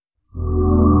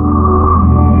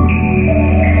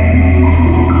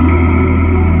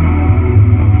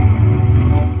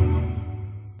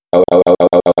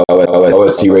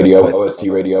OST Radio. OST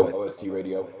Radio. OST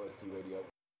Radio.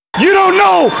 You don't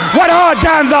know what hard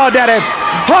times are, Daddy.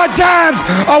 Hard times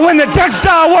are when the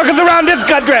textile workers around this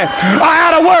country are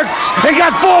out of work and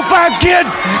got 4 or 5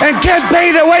 kids and can't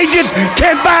pay their wages,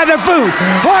 can't buy their food.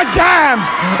 Hard times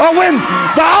are when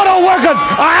the auto workers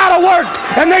are out of work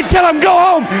and they tell them go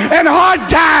home. And hard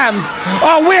times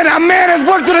are when a man has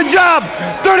worked at a job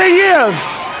 30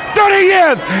 years. 30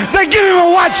 years. They give him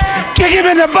a watch, kick him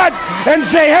in the butt, and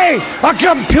say, hey, a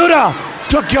computer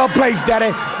took your place,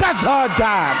 Daddy. That's hard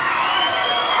time.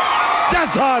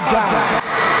 That's hard time.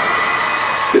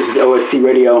 This is OST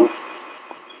Radio.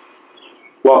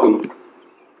 Welcome.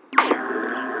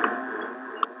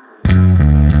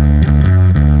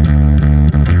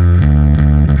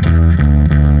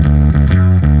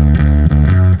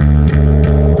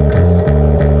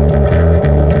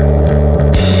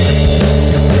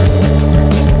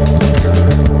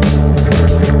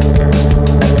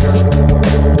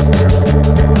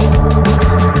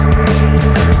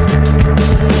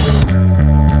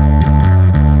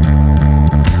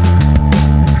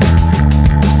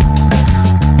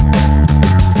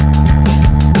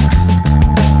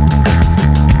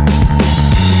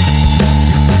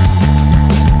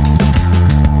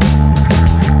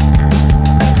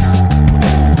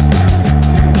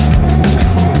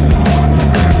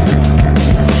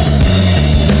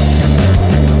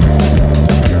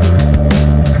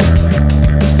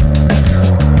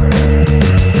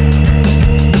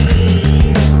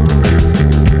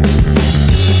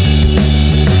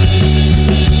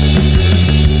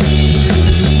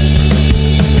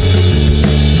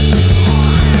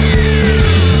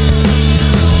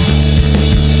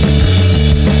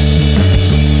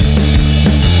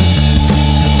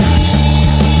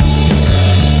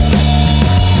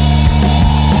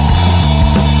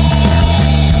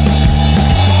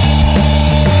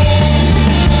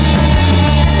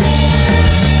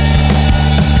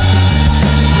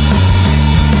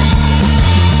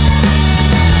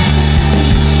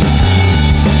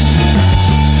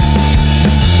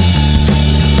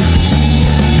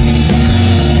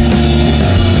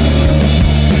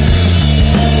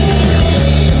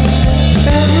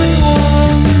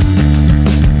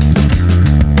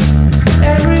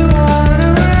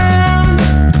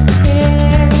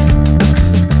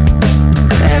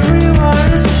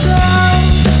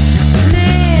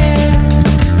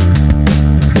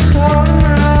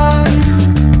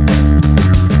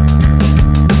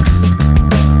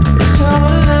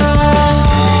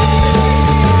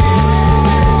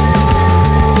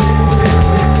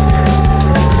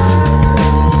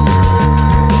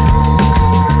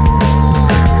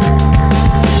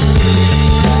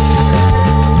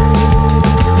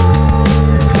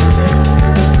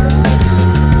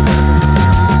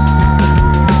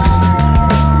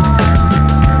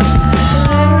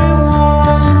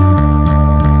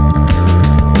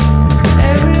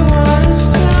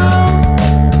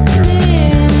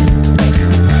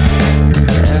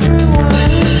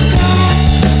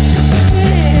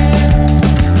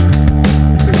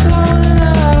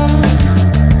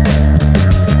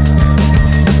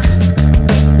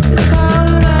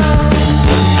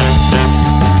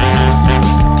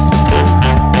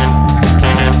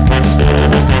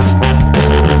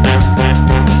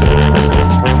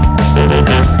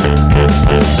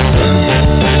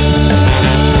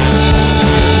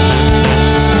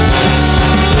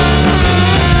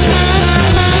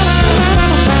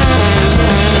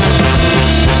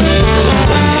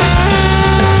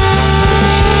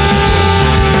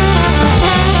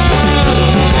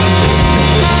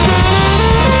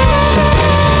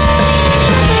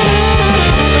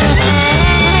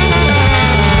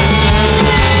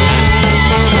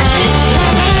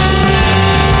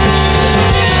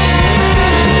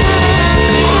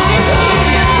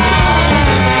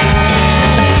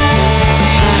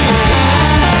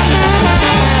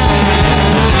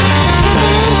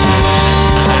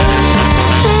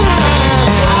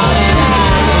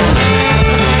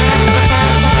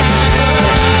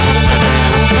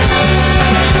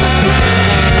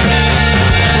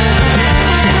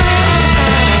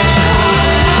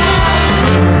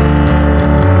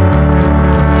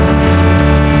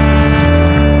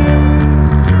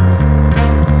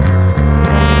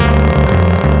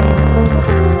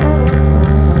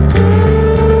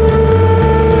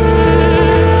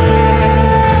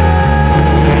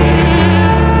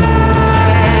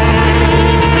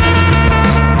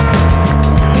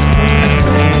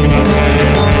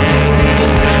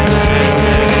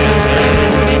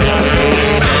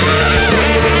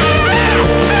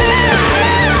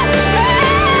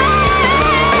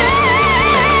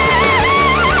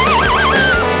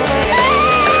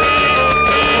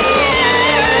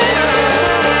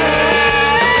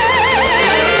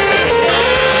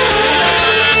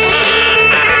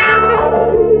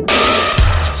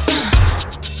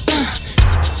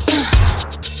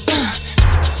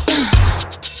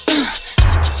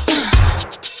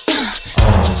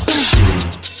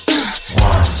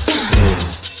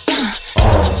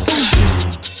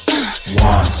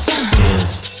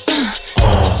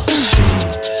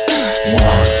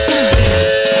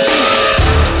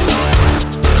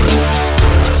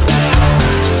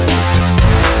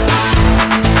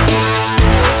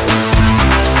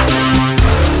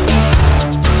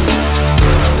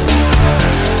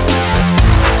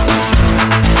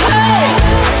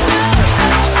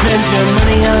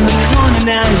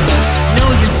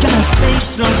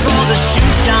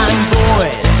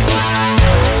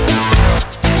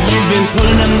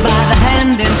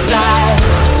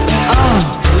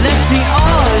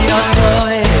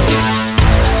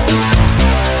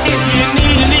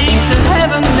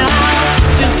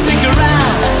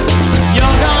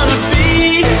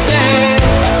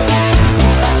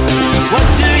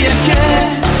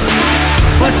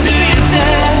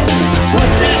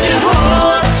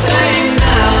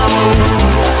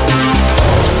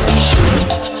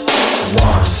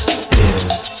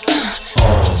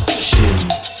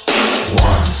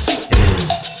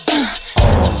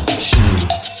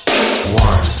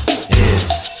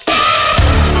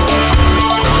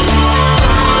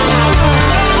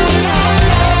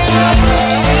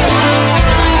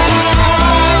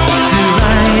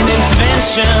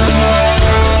 station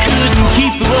couldn't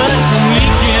keep the word from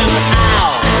leaking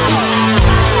out.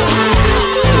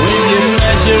 With your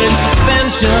measure in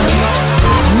suspension,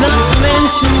 not to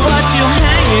mention what you're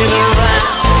hanging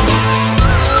around.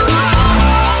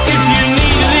 If you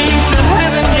need to lead to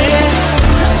heaven,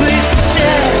 yeah, a place to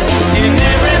share in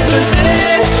every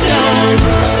position.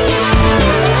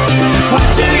 What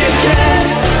do you care?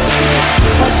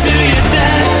 What do you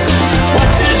dare? What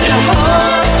does your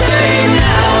heart say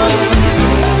now?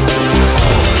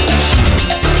 She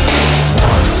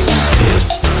wants is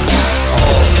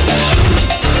all she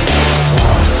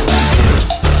wants is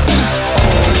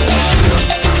all she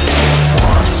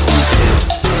wants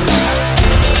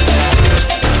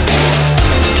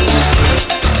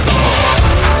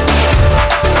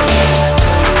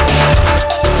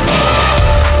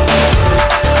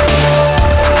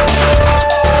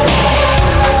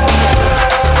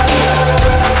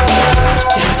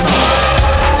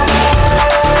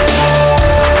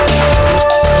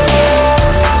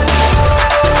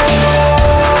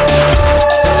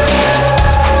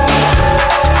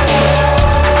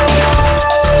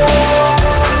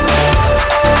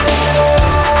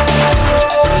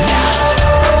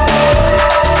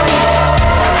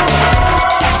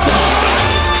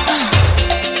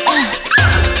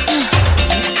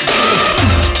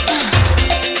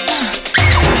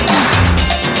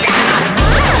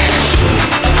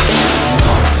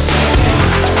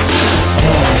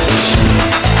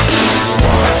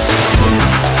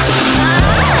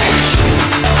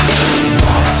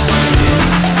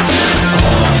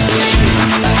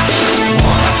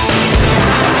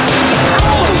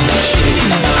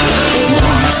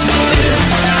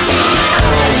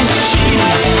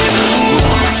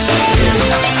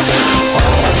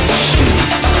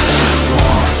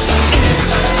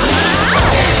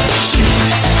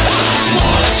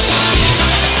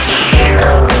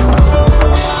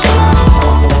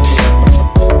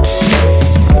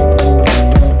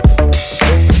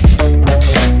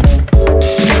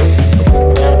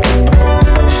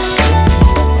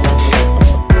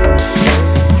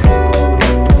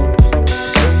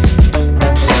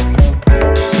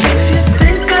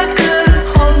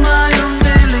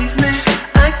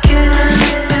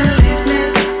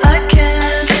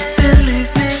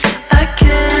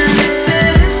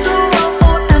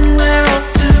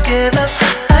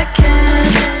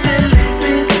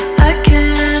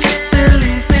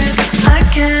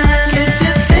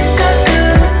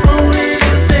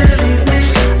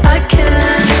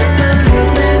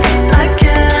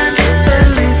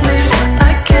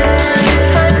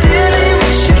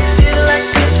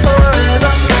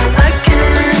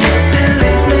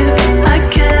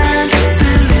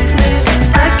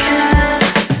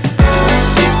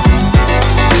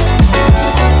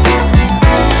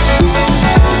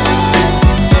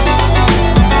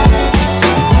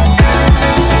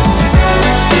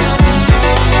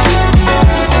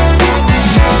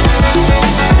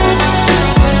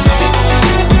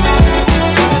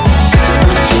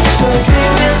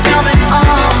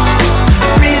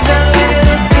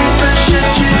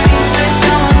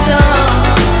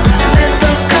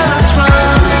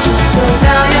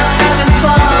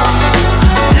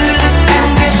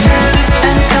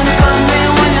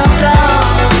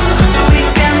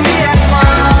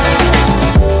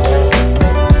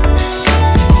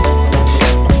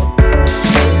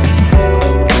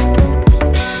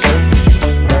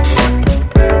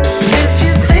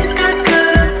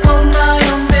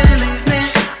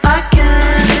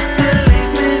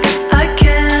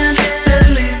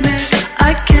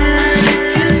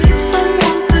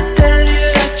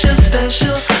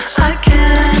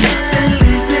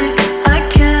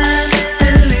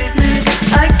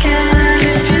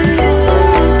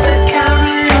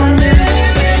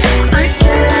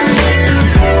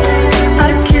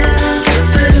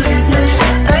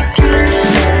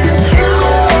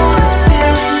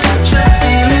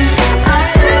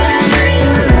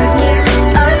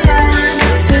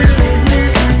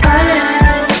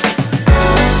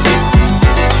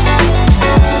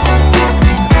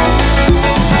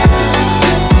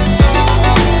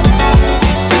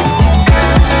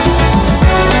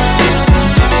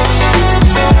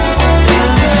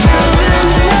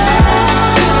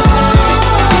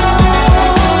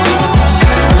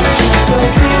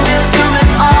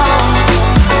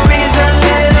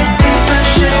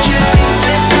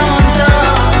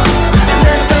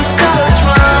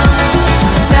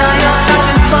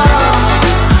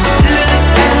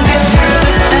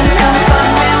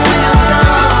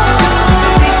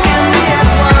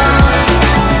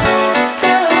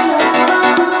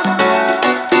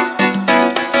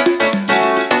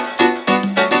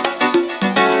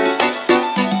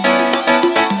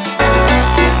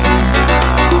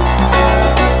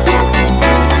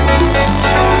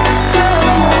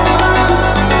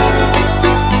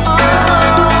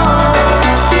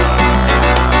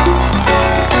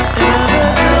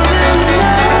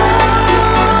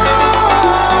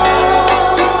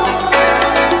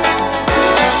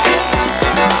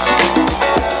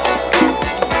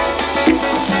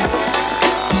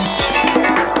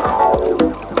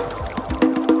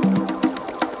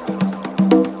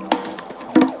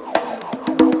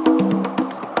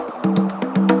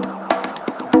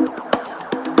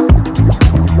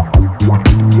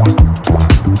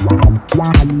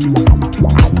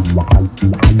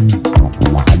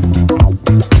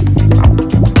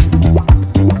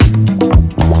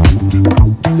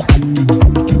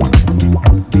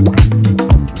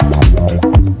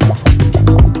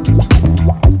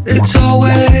It's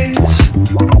always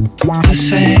the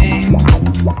same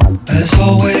as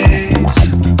always.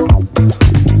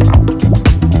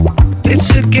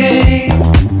 It's a game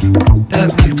that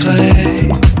we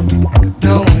play,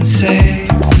 no one's safe.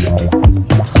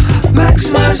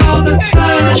 Maximize all the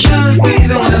pleasure,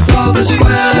 even with all this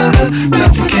weather,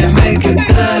 nothing can make it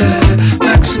better.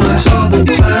 Maximize all the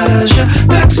pleasure,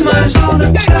 maximize all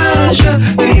the pleasure,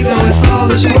 even with all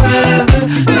this weather,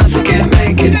 nothing can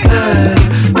make it better.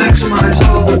 Maximize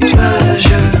all the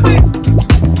pleasure.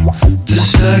 Does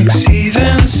sex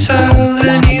even sell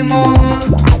anymore?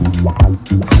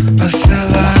 I feel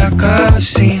like I've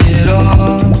seen it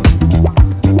all.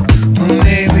 Or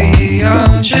maybe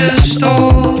I'm just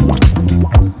old.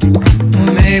 Or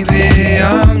maybe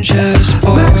I'm just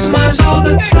bored. Maximize all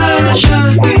the pleasure,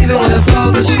 even with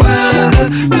all this weather,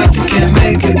 nothing can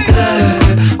make it better.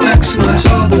 Maximize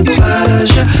all the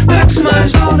pleasure,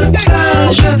 maximize all the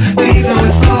pleasure, even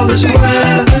with all this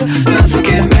weather, nothing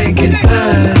can make it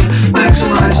better.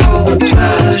 Maximize all the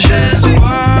pleasure. This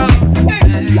world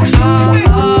is all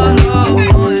alone.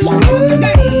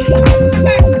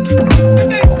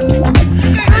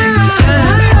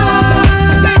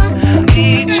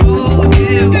 Need to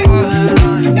give what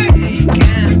I'm taking.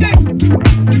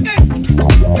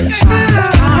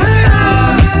 Sometimes I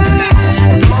don't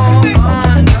understand what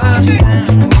I'm saying.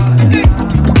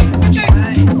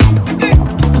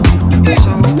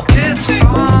 So it's fine if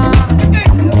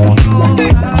you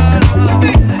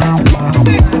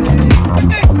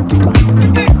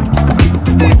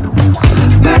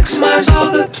maximize all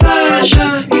the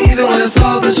pleasure, even with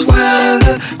all this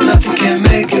weather, nothing can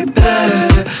make it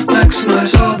better.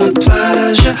 Maximize all the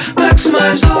pleasure,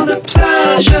 maximize all the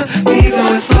pleasure, even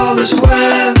with all this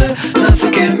weather,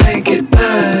 nothing can make it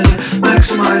better.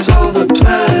 Maximize all the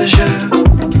pleasure.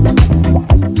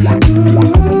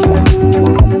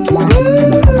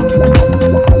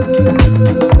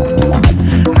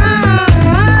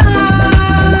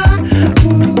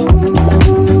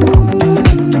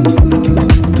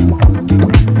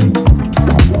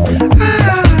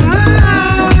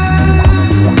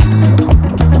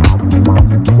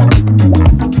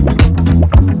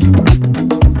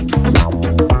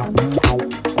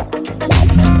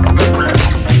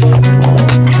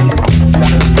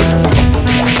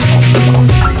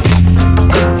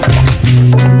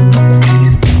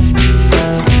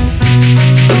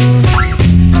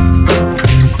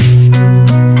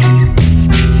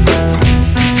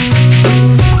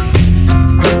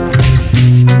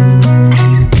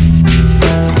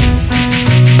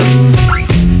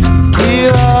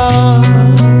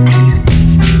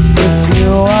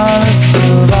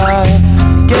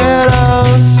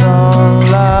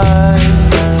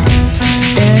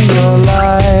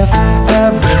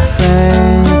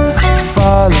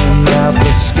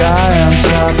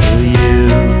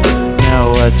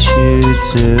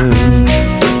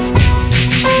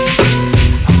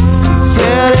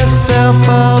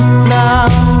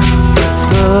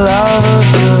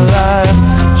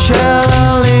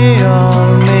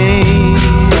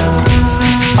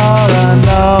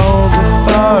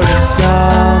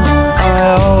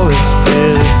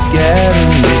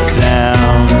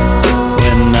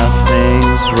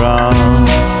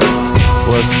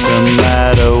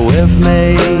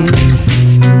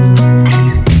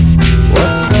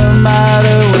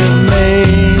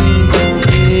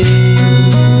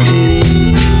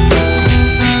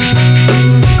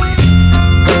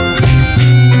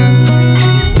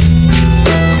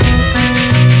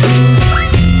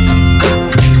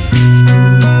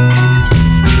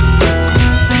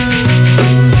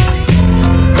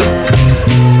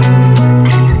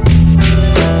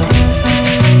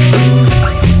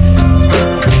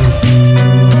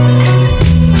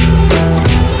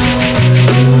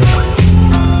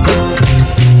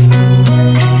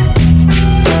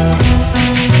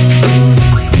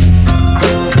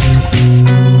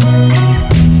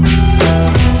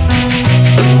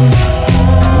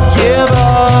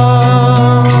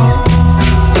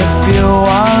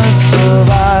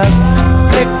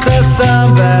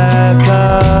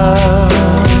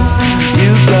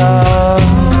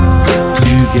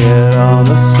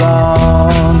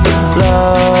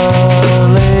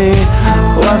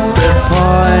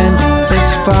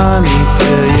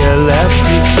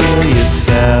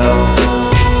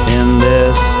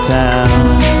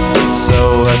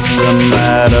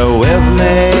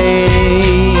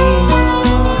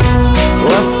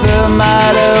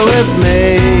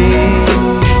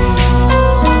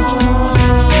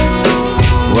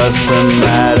 What's the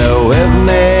matter with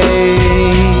me?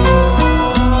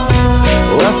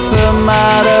 What's the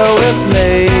matter with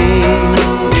me?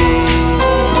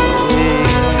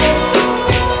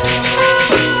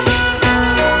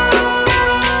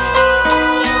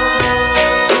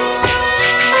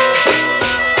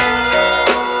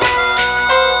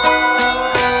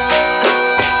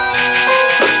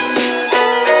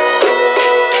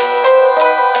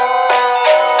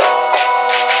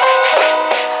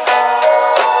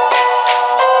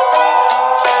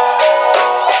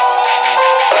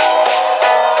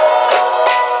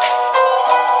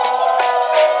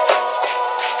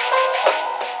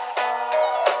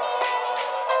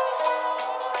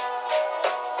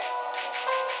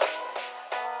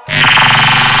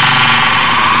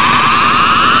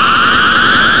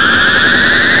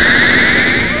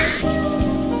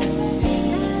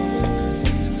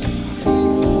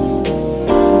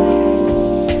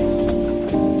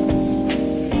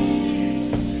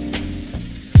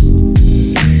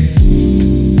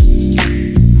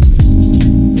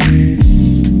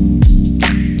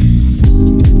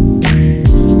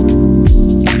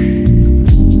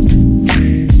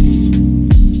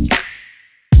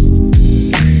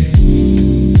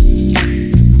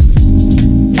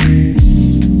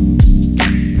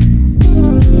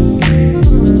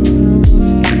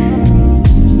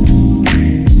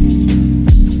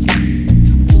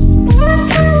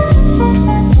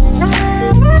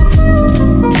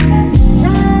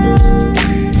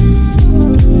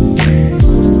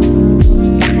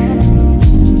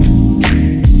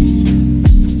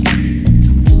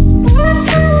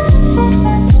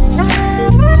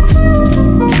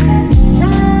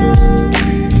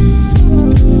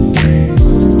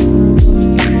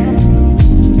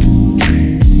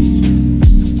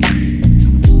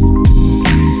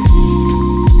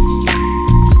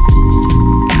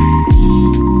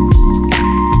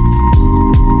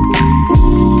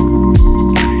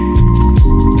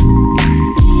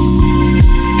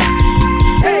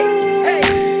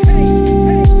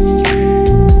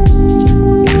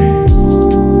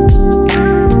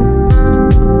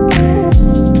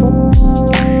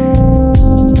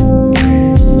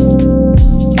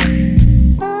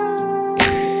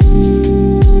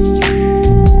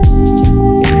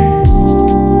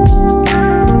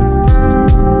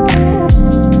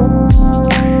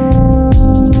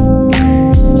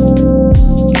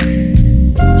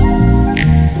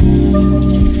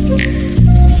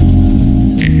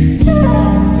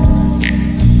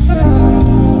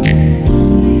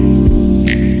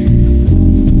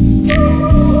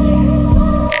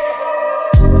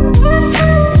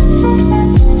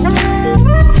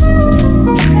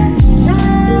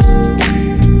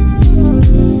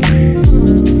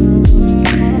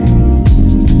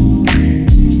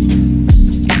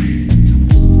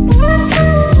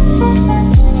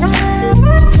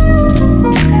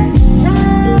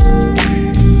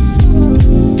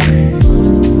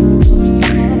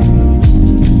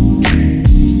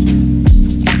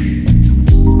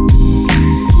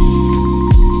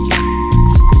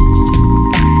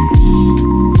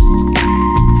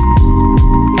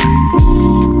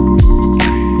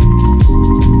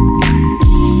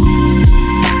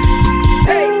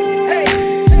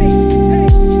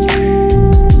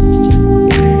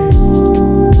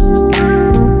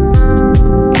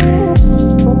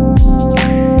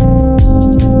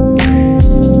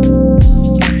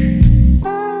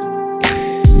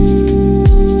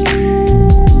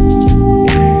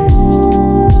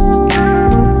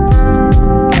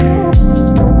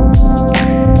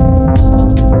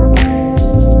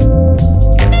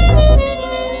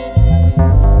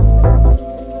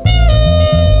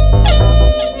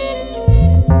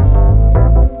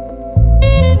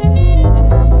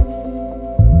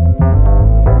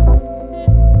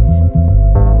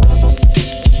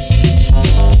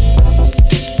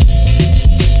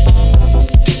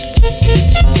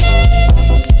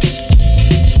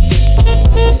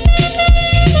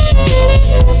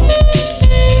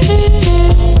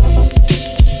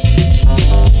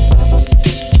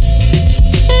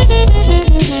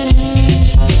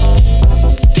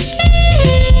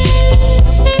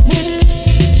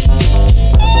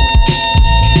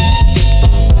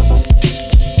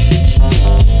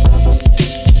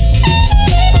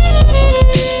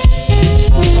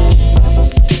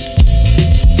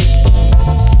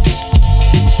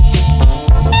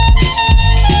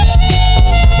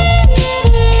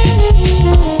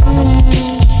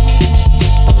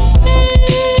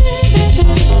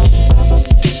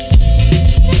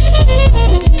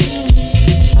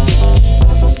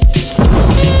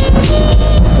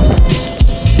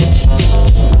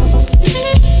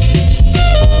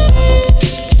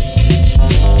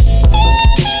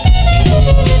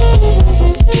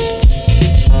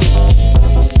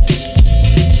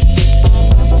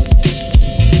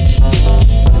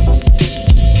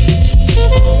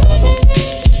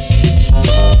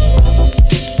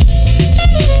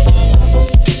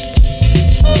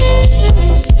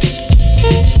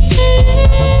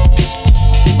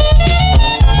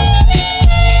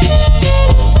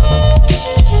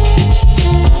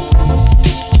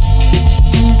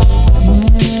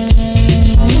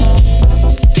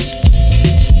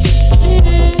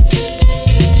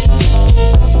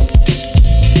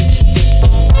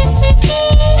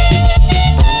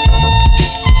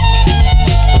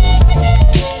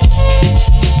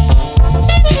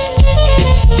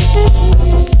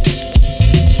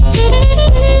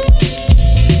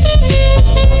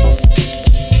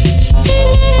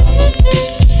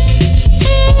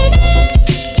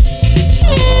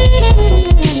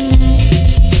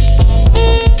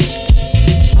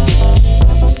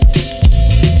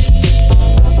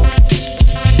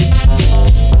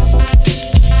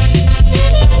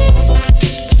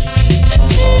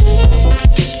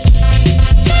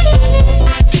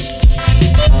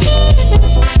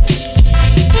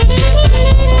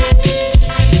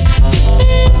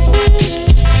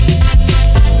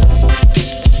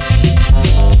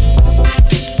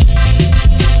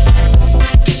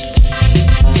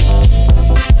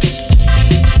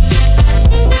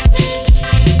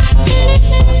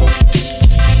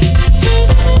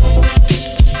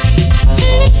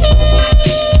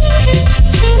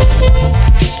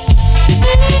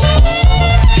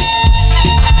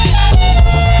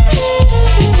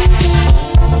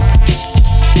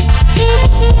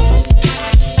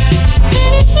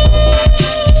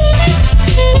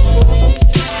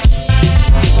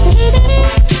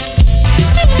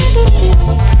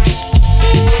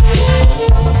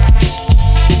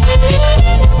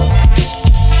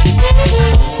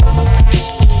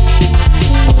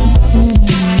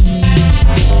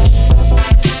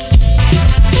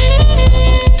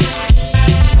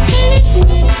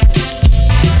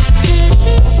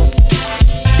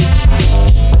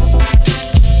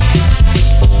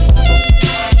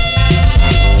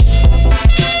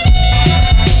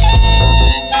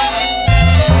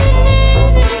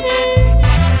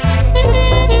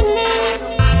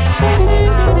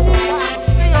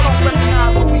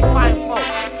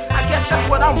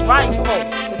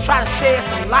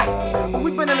 light. But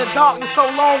we've been in the darkness so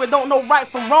long and don't know right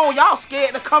from wrong, y'all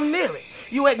scared to come near it.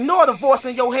 You ignore the voice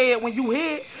in your head when you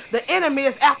hear it. The enemy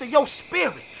is after your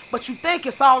spirit, but you think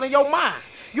it's all in your mind.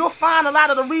 You'll find a lot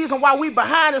of the reason why we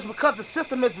behind is because the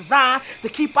system is designed to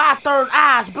keep our third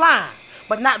eyes blind,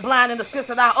 but not blind in the sense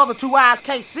that our other two eyes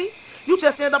can't see. You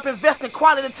just end up investing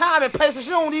quality time in places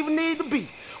you don't even need to be.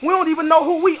 We don't even know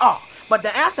who we are, but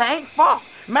the answer ain't far.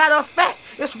 Matter of fact,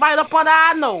 it's right up under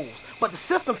our nose, but the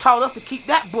system taught us to keep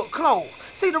that book closed.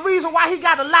 See, the reason why he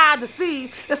got to lie and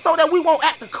deceive is so that we won't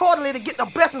act accordingly to get the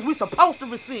blessings we supposed to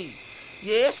receive.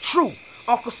 Yeah, it's true.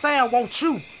 Uncle Sam wants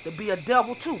you to be a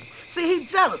devil too. See, he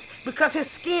jealous because his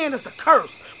skin is a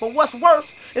curse. But what's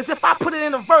worse is if I put it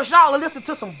in a verse, y'all will listen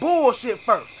to some bullshit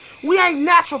first. We ain't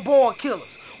natural born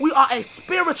killers. We are a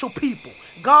spiritual people,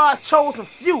 God's chosen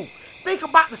few. Think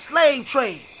about the slave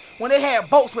trade when they had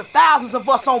boats with thousands of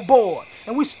us on board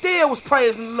and we still was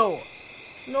praising the Lord.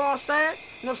 You know what I'm saying?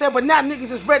 You know what I'm saying? But now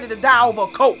niggas is ready to die over a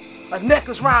coat, a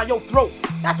necklace around your throat.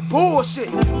 That's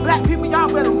bullshit. Black people, y'all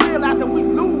better realize that we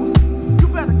lose. You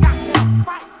better goddamn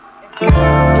fight.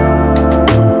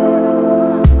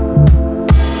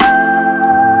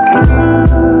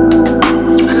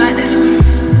 I like this one.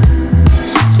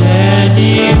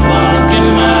 Steady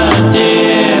walking, my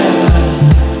dear.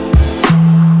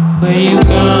 Where you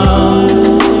going?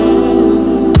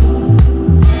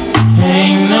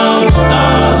 Ain't no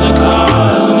stars or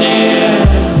cars near.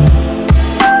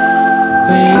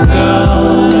 Where you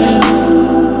going?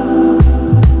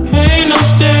 Ain't no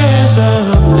stairs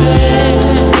up there.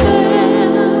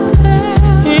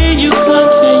 And you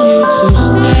continue to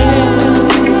stay.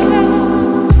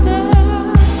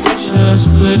 Just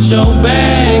put your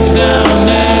bags down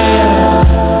there.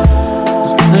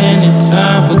 There's plenty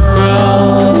time for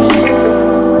growing.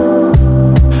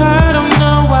 I don't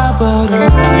know why, but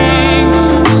I'm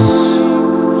anxious.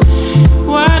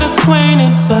 Wide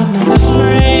acquaintance are not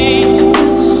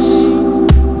strangers.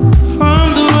 From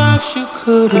the rocks you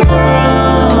could have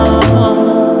grown.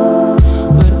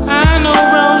 But I know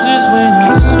roses when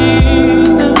I see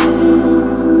them.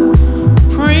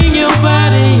 Bring your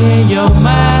body and your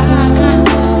mind.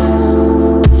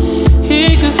 He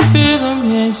could feel them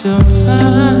in some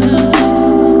time.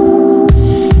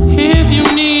 If you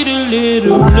need a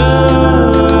little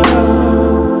love,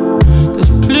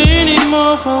 there's plenty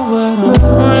more for what I'm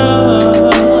from.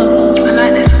 I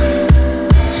like this one.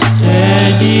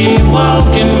 Steady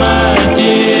walking, my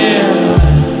dear.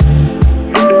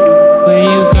 Where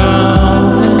you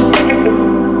going?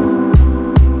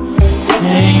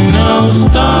 Ain't no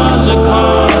stars or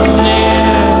cars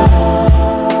near.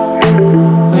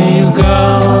 Where you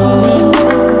going?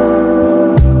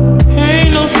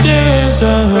 Ain't no stairs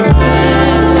up there.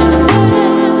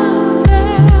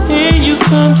 And you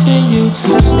continue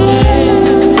to stay.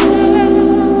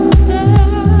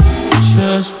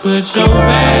 Just put your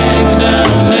bags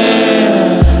down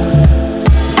there.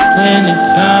 There's plenty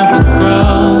time for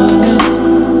growing.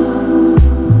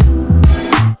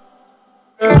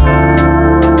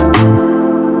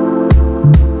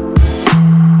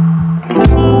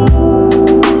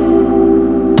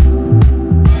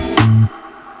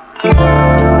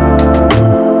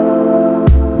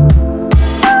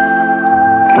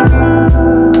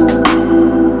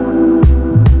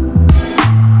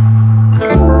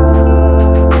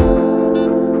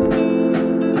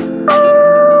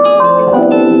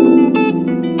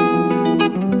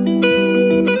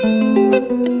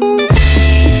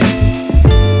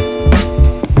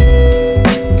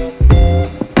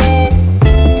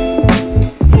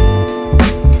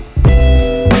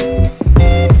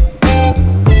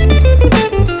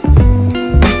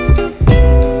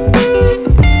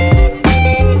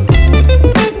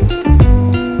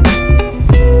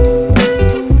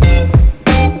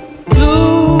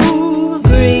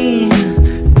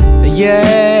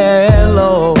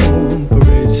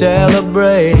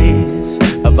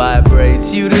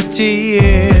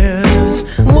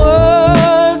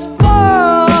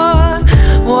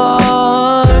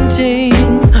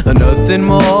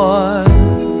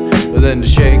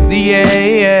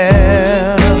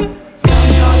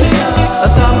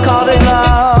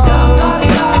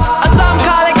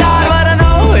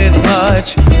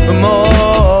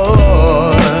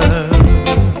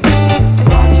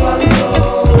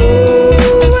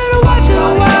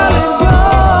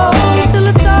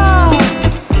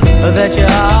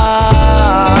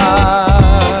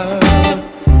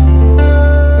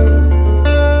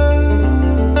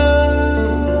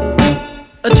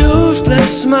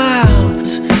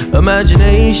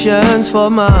 Imaginations for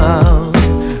miles,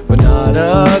 but not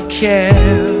a care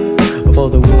for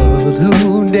the world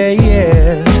who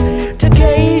dares to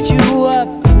cage you up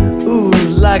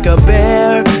like a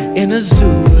bear in a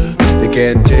zoo. They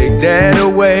can't take that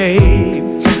away,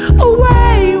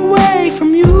 away, away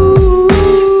from you.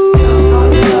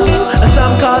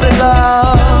 Some call it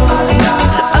love, some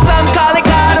call it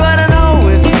God, but I know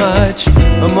it's much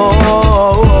more.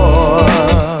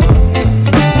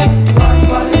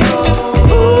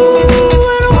 Ooh,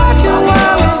 and watch it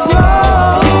while it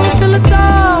grows till it's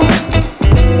all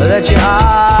that you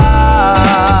are.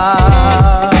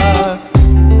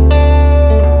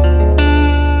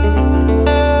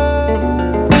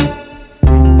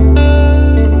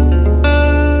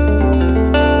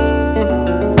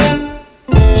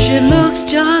 She looks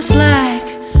just like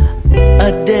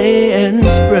a day in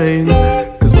spring,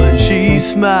 'cause when she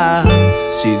smiles,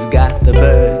 she's got the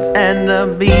birds and the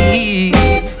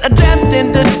bees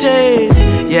attempting to taste,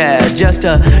 yeah, just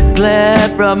a glare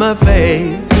from her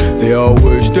face. They all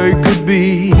wish they could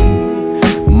be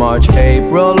March,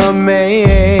 April, or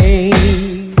May.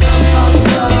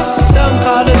 Some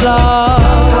call it love,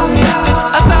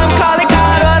 some call it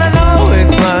God, but I know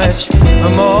it's much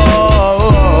more.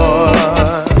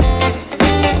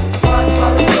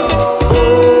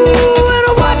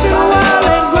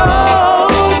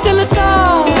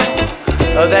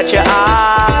 That you are.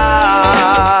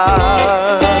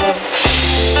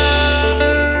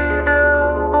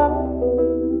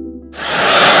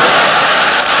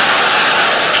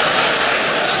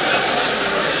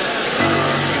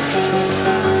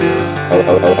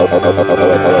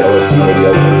 OST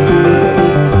Radio.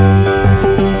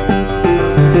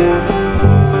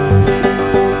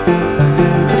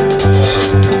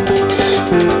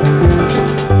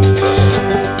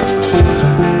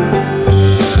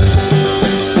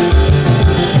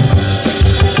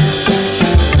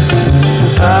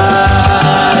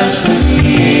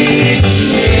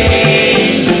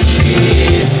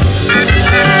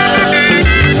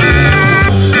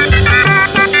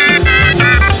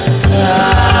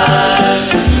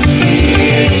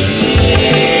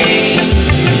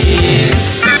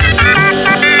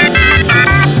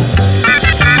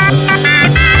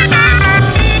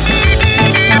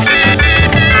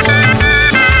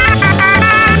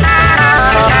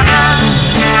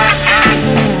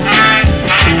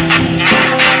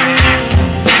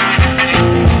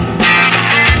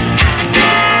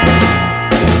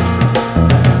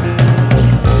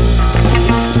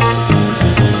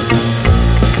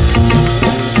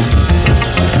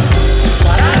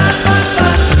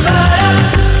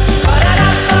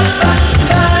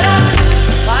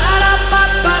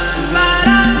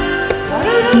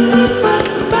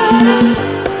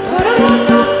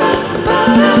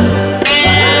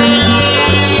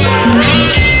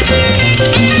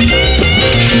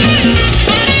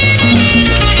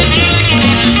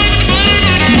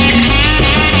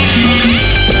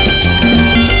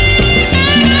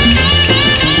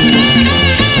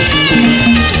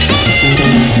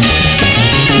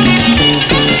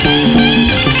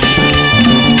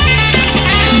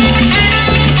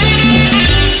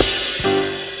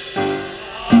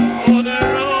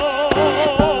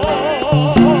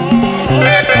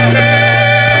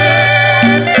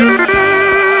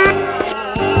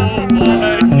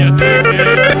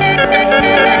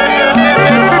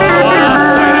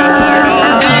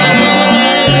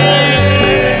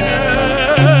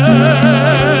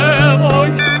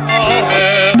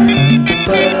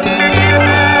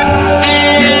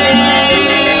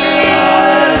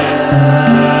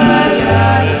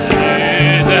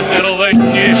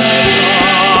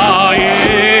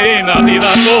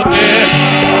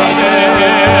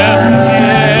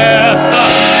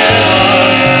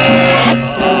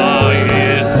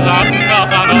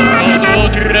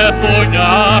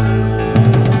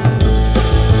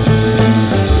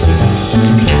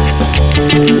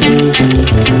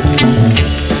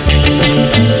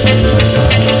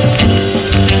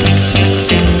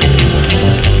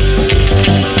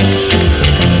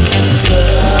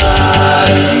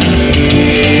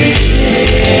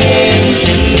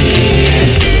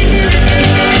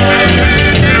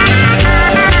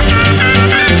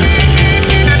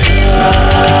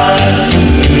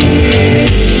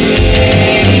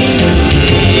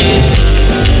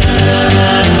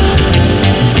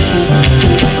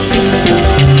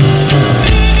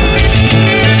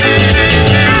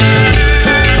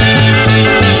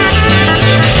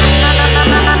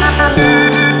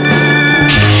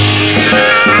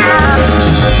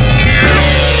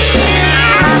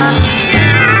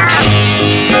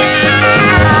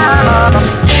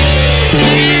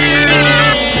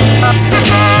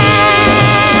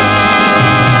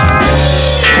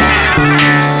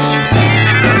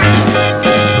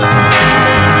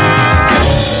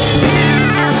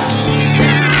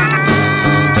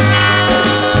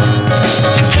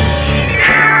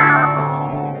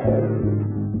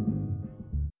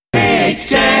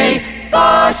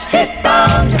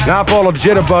 Now for all the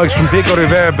jitterbugs from Pico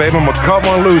Rivera, baby, I'm gonna cut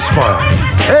one loose for you.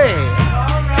 Hey,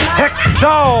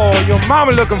 Hector, your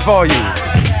mama looking for you.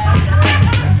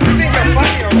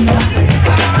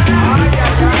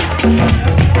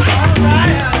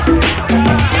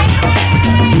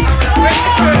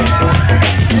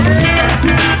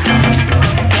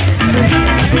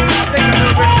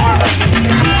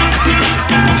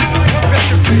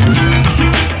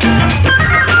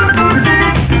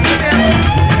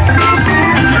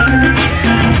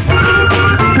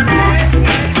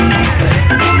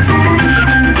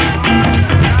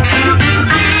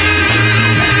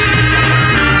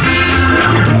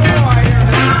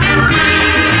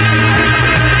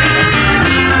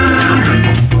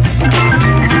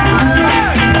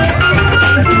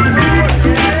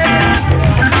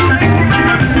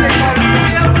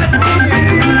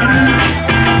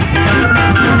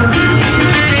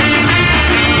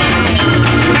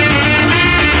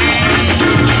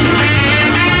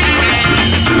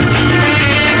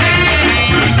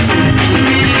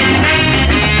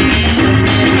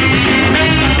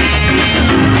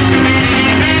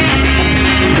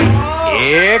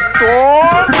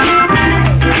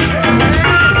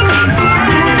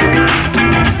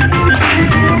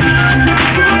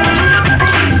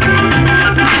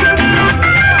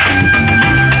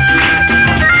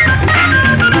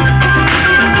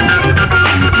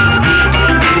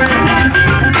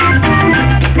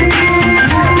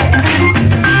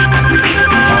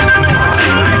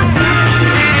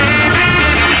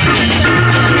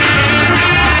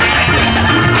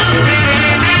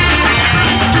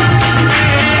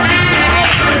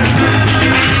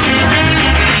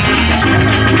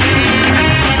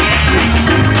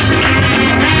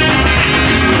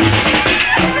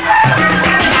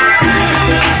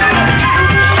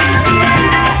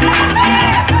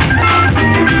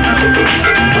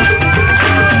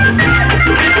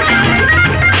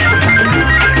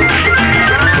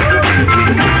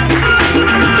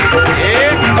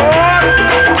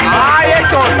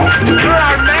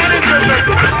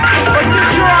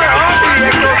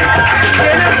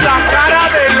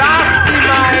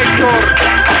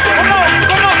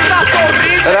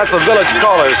 That's the Village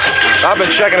Callers. I've been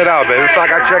checking it out, baby. In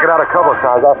fact, I checked it out a couple of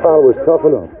times. I found it was tough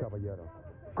enough.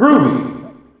 Groovy.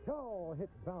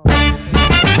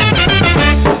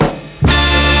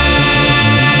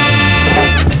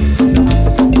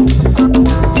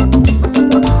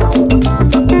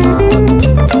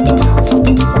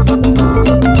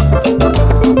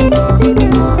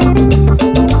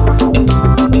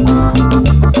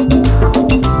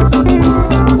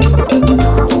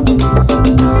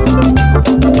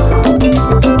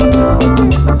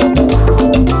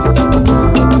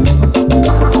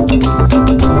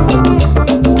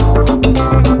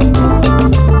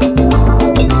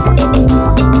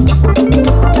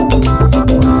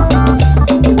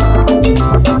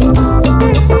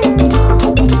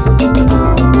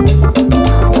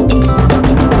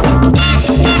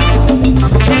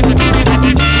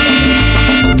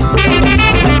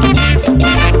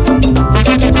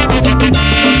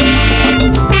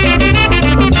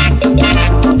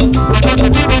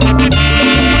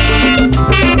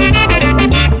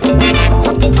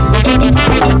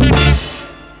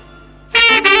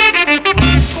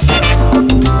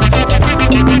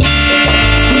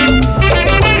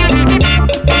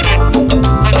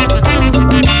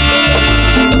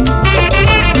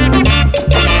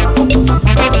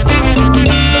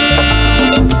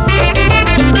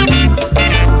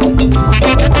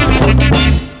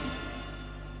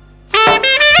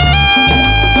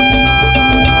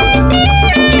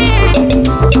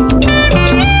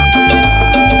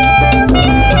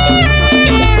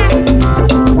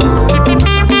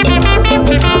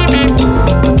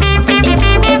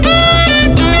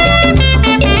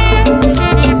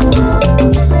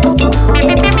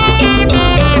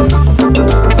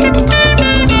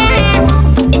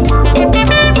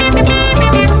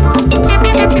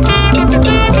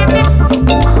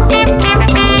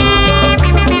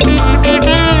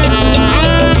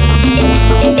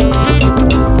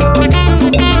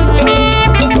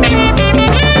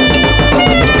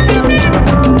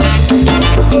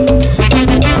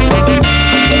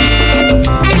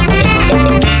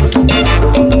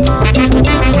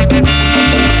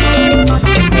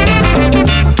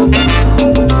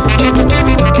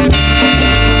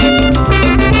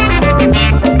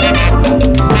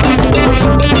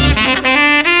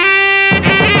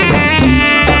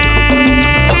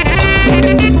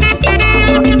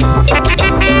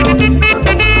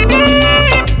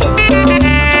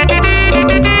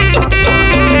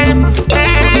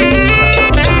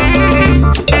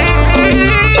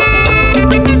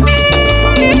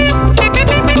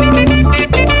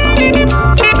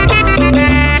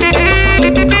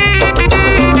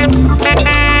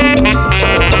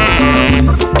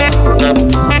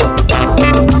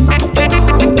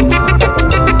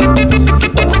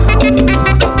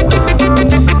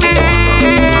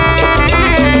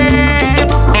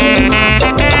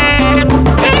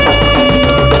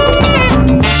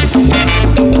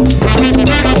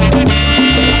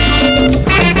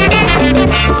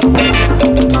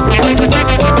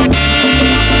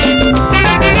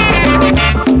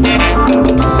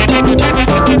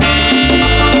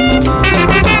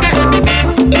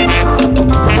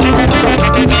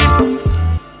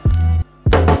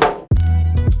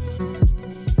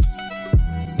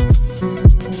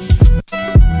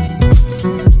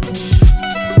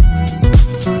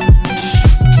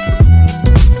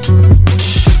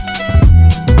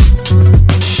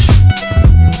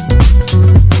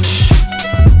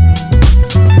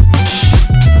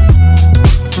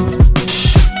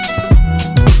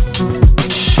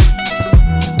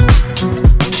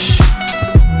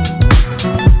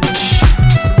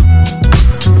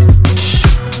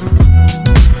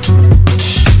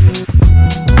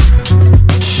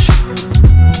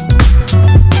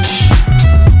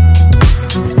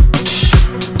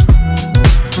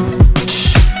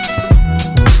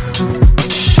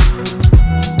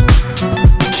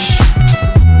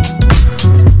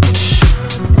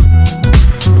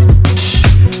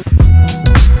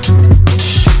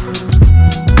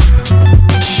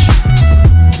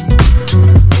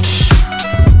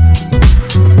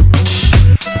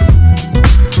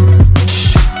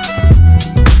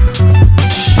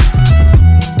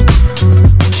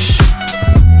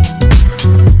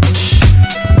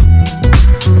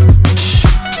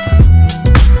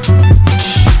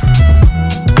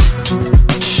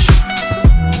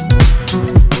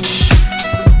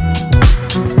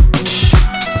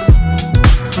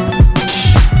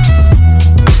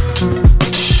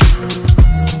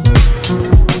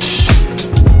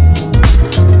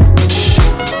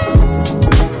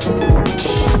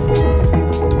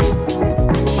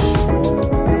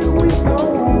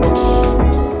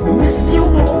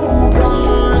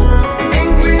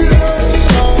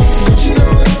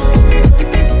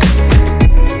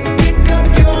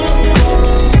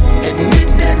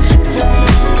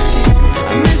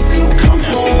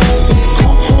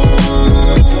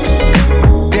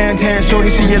 shorty,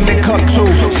 she a lick up too.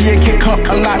 She a kick up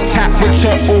a lot, chat with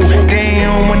your ooh.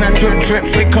 Damn, when I drip,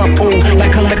 lick up ooh.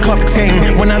 Like a lick up ting,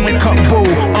 when I lick up boo.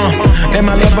 Then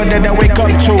my lover that I wake up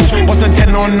to. What's a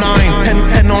 10 on 9,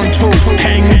 10 on 2.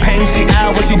 Pang, she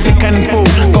hours, she tick and fool.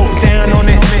 Go down on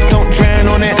it, don't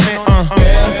drown on it.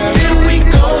 Where did we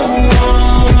go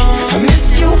wrong? I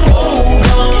miss you, hold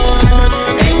on.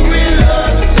 Angry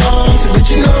love songs,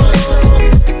 originals.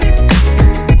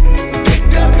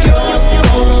 Pick up your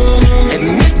phone,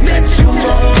 admit that you're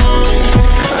wrong.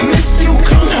 I miss you,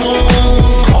 come home,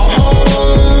 call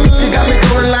home. You got me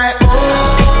going like,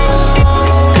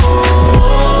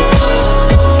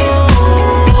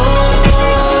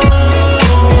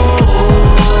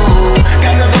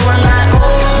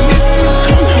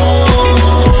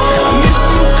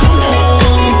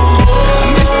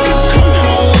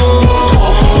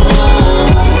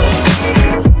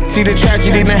 see the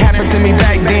tragedy that happened to me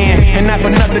back then. And not for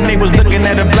nothing, they was looking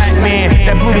at a black man.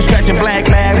 That booty scratching black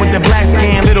lad with the black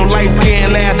skin. Little light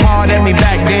skin laughed hard at me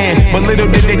back then. But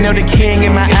little did they know the king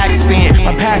in my accent.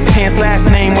 My past tense last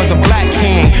name was a black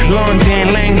king. London,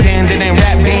 Langdon, then they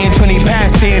rapped in. 20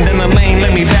 past in, then the lane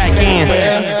let me back in.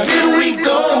 where did we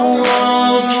go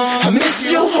wrong? I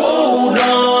miss you, hold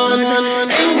on.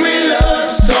 Angry love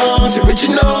songs,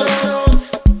 originals.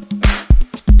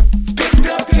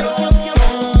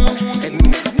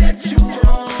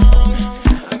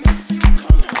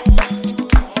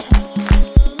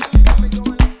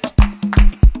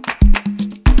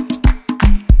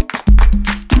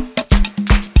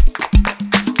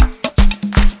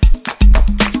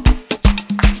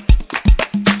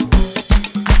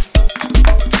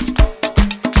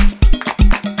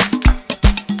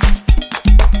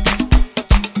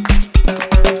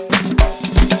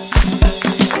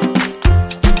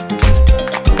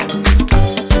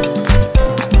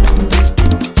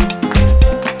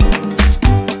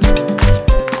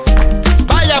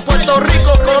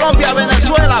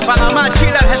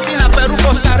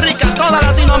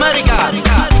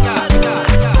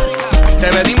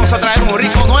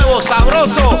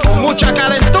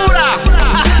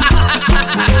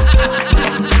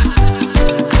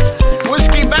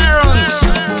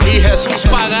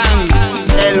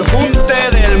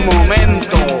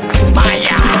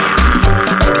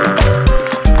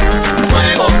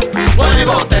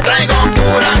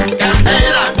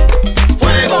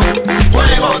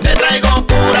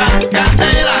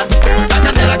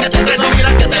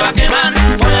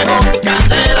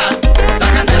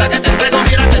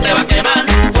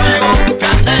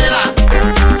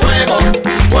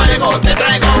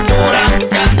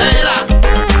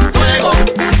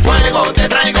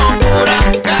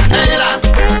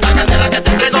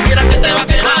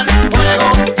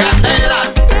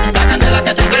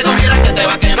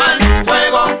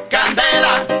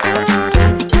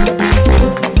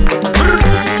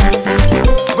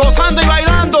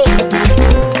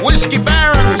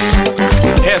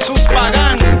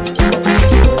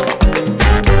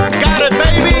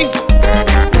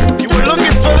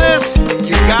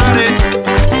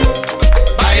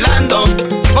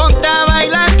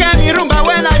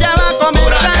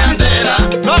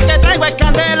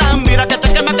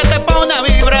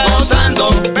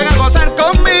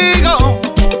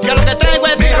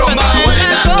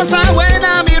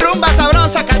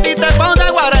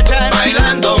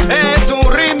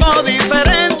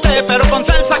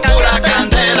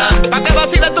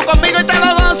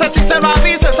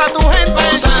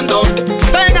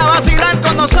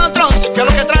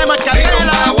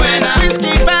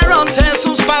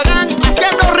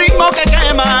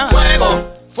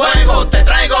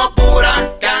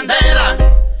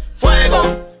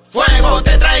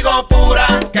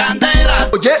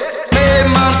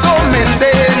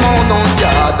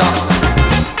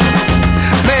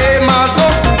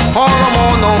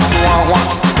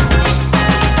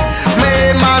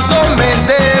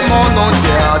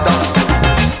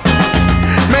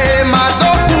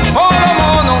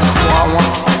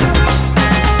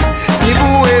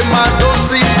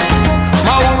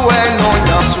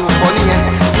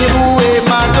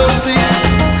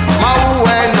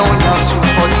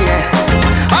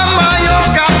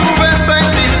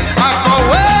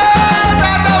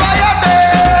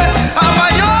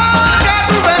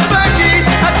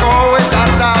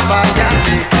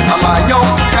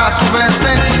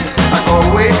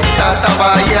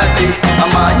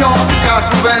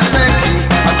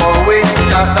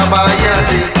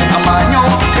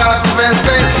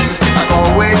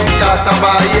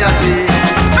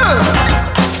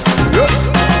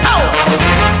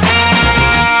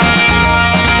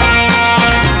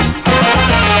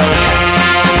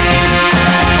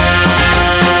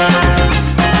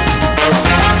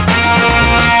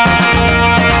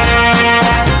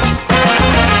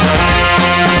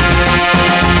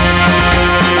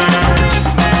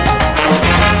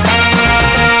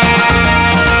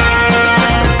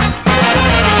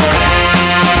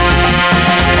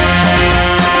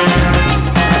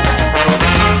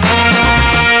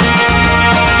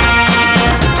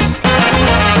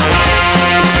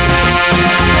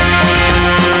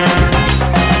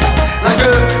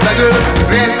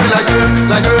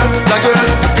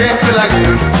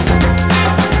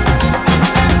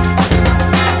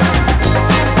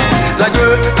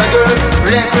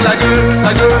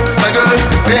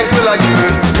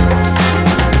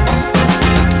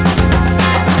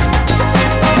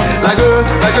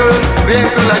 la gueule, rien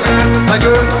que la gueule, la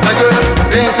gueule, la gueule,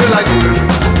 rien que la gueule.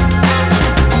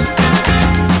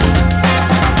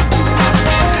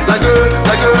 La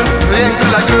gueule, rien que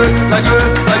la gueule, la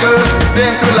gueule, la gueule,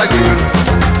 rien que la gueule.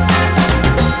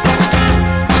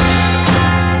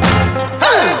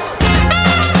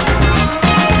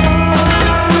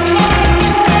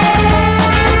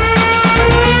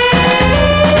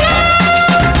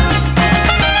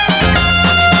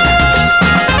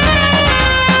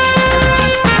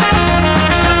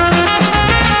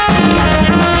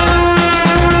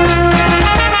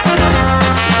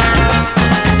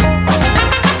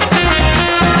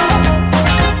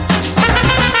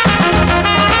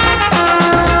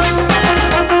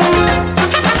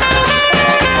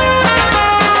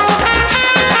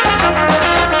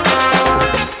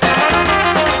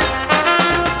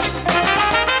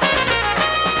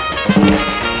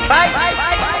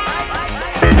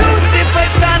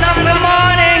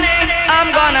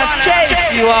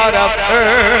 You out of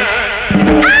earth.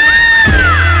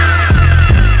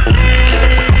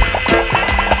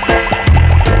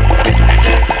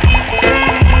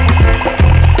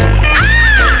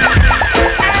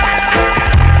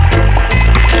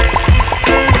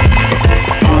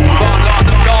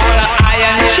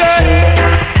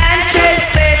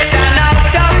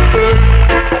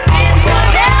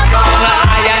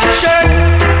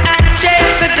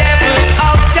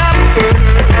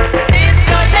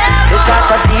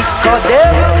 Disco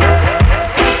devil,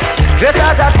 dress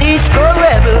as a disco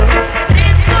rebel.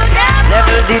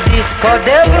 Never the disco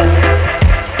devil,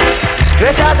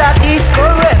 dress as a disco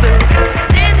rebel.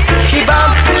 She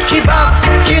bum,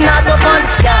 she not up on the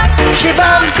sky. She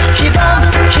bum, she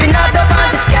not up on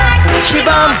the sky. She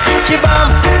bum,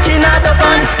 she not up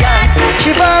on the sky.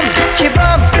 She bum, she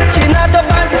not up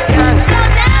on the sky.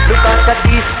 Look at the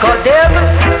disco devil,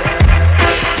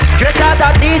 dress as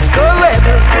a disco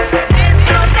rebel.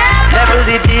 Level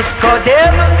the disco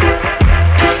devil,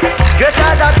 dress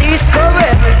as a disco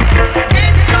rebel.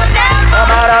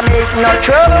 Nobody make no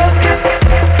trouble,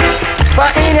 for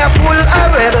in your pool a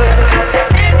rebel.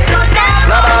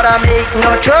 Nobody make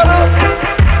no trouble,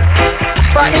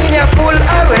 for in your pool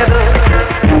a rebel.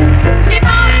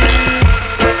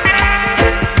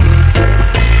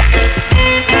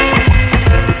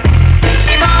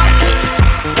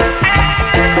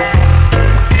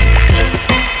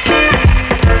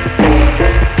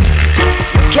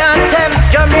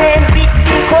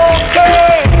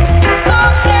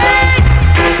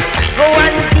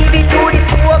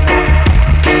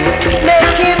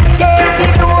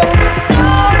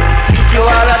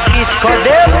 Disco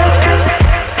devil,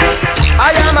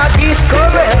 I am a disco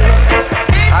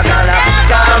rebel.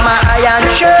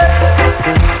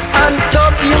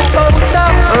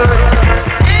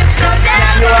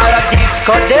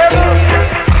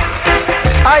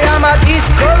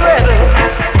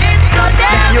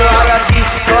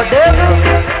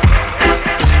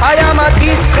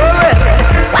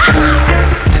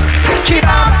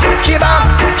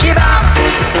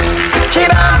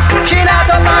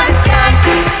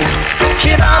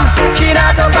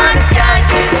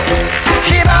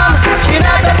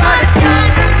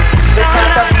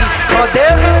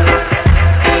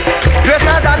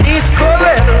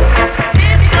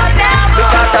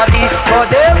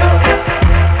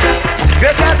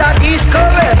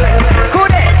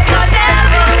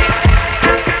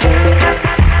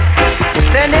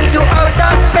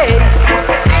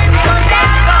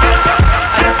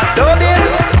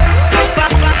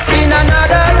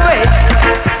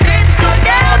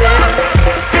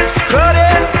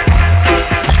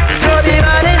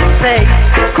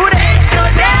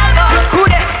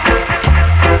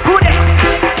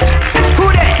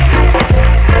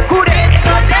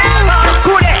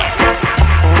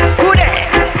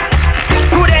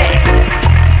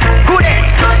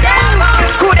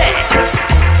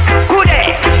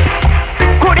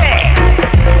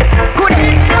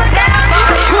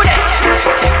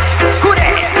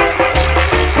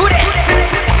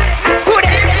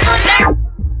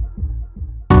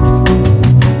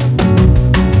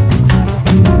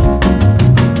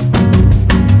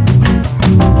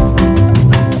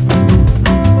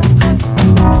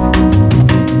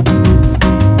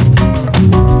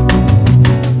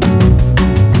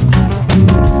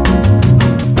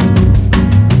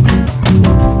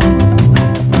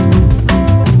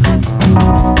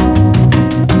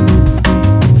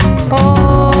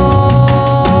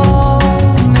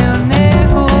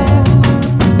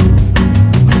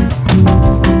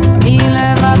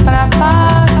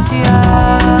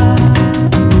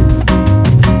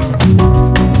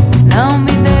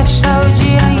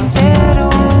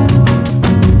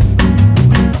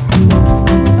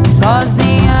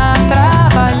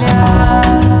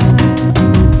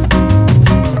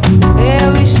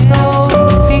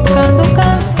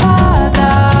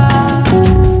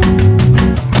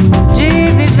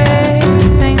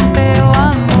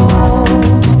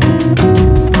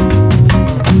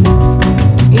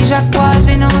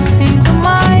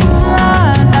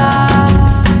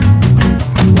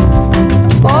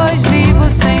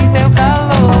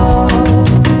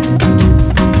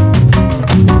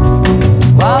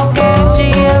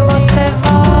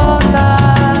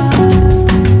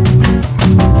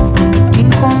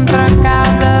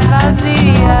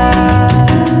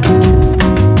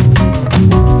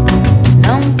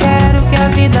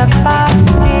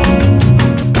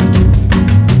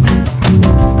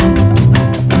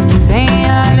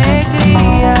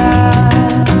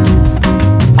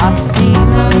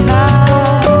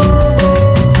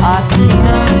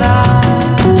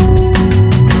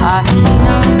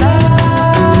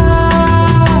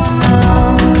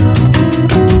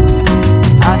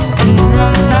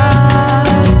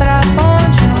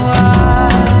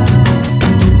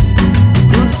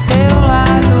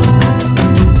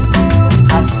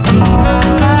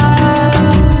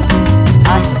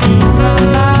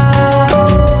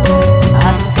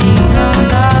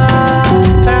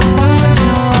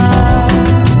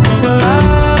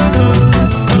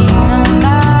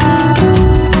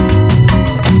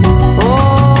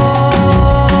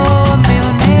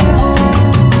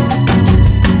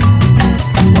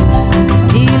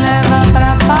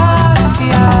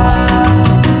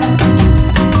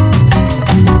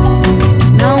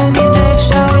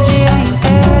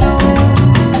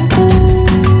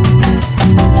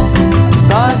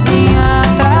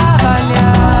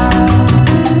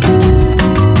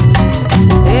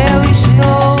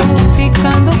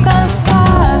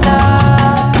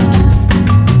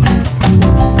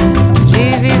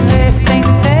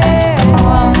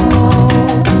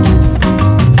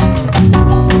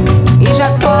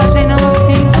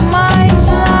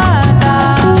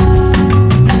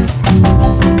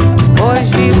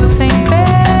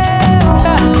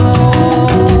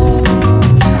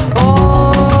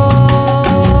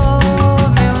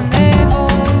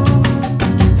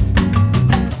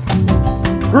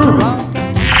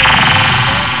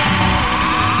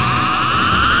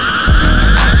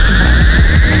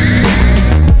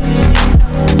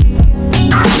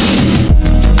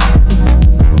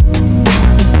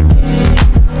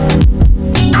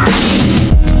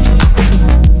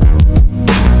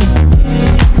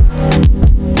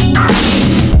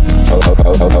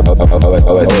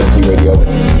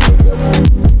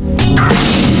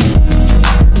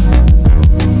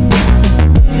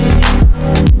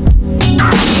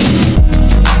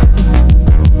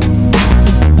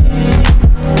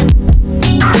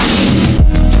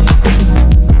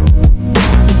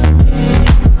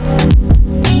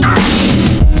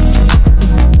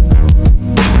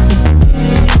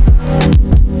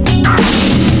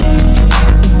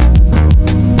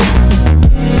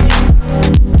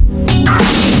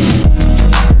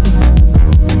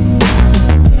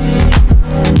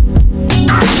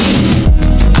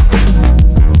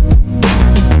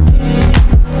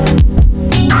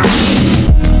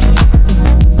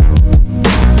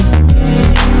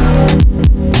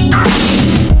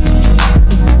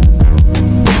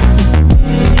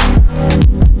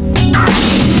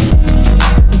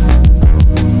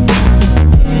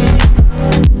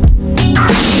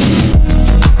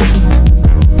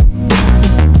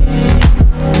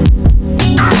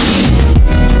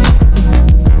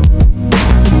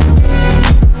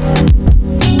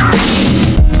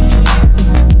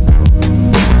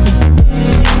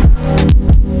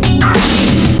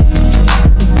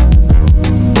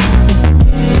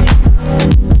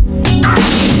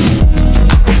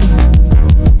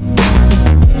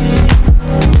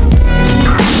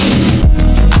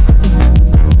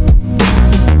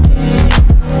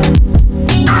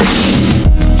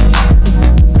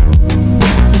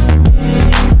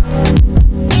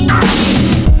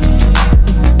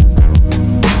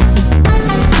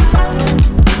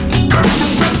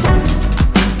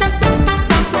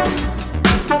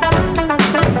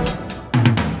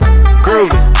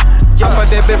 groovy. I fuck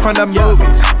that bitch from the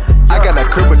movies. I got a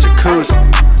crib with jacuzzi.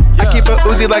 I keep a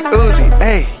Uzi like Uzi.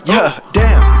 Ayy, yeah,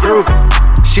 damn, groovy.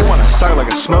 She wanna suck like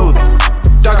a smoothie.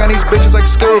 Dog on these bitches like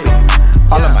Scooby.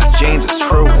 All of my jeans is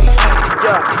truly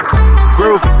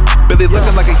groovy. Billy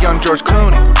looking like a young George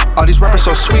Clooney. All these rappers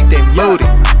so sweet, they moody.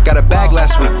 Got a bag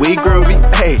last week, we groovy.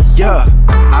 Hey, yeah,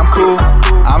 I'm cool,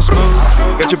 I'm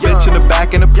smooth. Got your bitch in the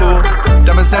back in the pool.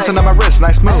 Diamonds dancing on my wrist,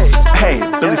 nice moves. Hey,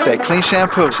 Billy stay clean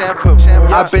shampoo.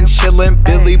 I've been chillin',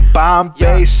 Billy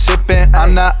Bombay, sippin'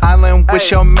 on the island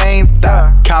with your main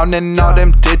thought. Counting all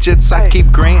them digits, I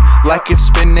keep green like it's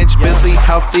spinach. Billy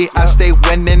healthy, I stay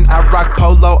winning. I rock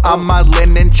polo on my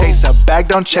linen. Chase a bag,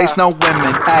 don't chase no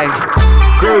women. Ayy,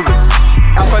 groovy.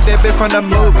 I fuck that bitch from the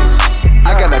movies.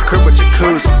 I got a crib with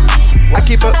jacuzzi. I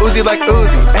keep a Uzi like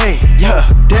Uzi. Ayy, yeah,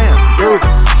 damn,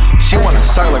 groovy. She wanna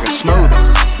suck like a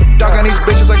smoothie. Dog on these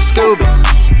bitches like Scooby.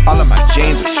 All of my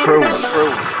jeans is true.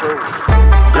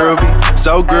 Groovy,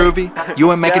 so groovy.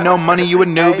 You ain't making no money, you a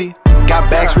newbie. Got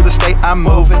bags real estate, I'm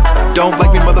moving. Don't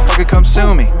like me, motherfucker, come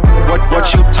sue me.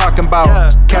 What you talking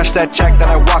about? Cash that check, then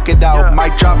I walk it out.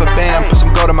 Might drop a band, put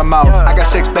some gold in my mouth. I got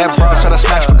 6 bad bras, try to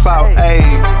smash for clout. Ayy,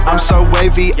 I'm so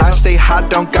wavy, I stay hot,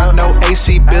 don't got no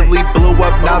AC. Billy blew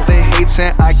up, now they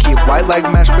hatin'. I keep white like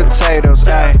mashed potatoes.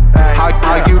 Ayy,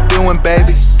 how you doing,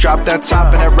 baby? Drop that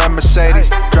top in that red Mercedes.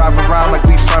 Drive around like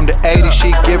we from the 80s.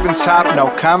 She giving top, no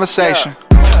conversation.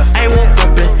 I woke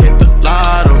up and hit the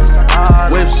lotto.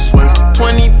 Whip swing,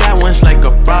 20 bad ones like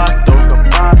a brothel.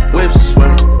 Whip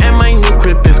swing, and my new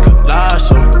crib is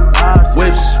colossal.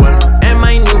 Whip swing, and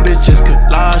my new bitch is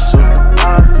colossal.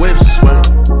 Whip swing,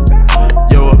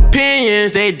 your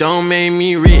opinions, they don't make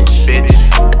me rich.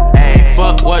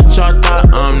 Fuck what y'all thought,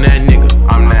 I'm that nigga.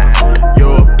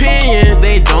 Your opinions,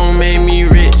 they don't make me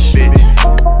rich.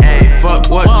 Fuck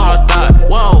what y'all thought.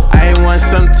 Whoa, I want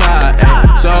some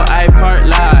time, so I part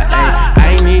lie.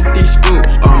 I need these scoops.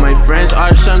 All my friends are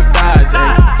shantas.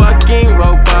 Fucking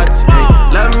robots.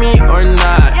 Love me or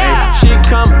not. She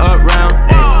come around.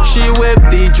 She whip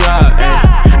the drop.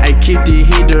 I keep the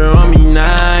heater on me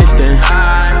nice. Then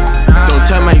don't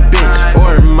tell my bitch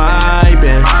or my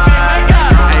bitch.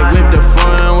 I whip the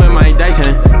foreign with my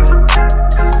Dyson.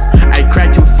 I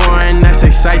crack 2 foreign, that's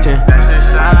exciting.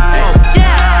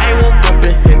 I woke up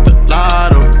and hit the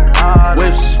lotto.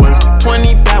 Whip swing,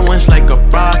 20 bad ones like a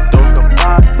brothel.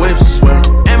 Whip swing,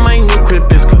 and my new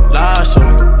crib is colossal.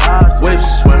 Whip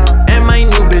swing, and my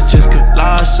new bitch is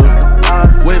colossal.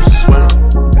 Whip swing,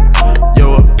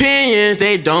 your opinions,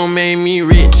 they don't make me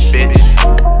rich.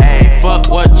 Fuck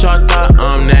what y'all thought,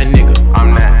 I'm that nigga.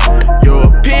 Your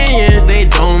opinions, they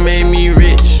don't make me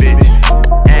rich.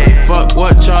 Fuck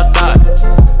what y'all thought.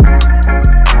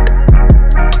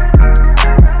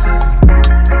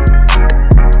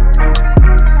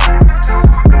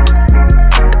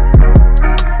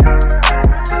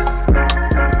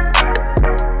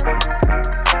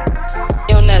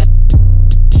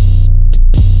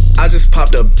 I just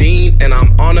popped a bean and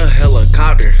I'm on a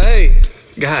helicopter. Hey,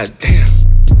 god damn.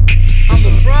 I'm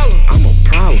a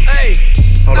problem. Hey,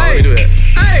 hold on, let me do that.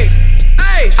 Hey,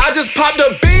 I just popped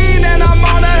a bean and I'm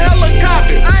on a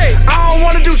helicopter. Hey, I don't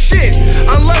wanna do shit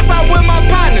unless I'm with my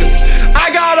partners. I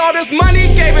got all this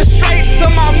money, gave it straight to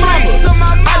my mama.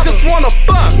 I just wanna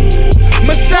fuck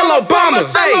Michelle Obama.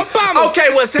 Hey,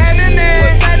 okay, what's happening?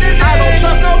 I don't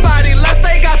trust nobody unless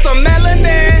they got some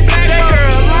melanin. That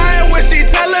girl lying when she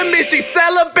telling me she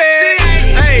celibate.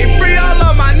 Hey, free all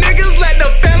of my niggas, let the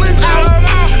feelings out.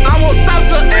 I won't stop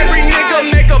till every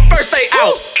nigga first day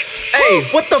out. Hey,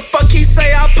 what the fuck he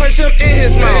say? I punch him in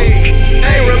his mouth.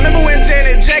 Hey, remember when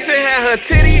Janet Jackson had her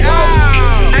titty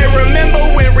out? Hey, remember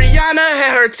when Rihanna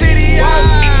had her titty out?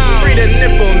 Free the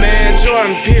nipple, man.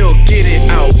 Jordan Peele, get it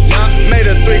out. Made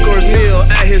a 3-course meal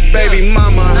at his baby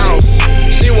mama house.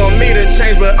 She want me to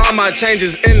change, but all my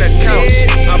changes in the couch.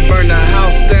 I burned the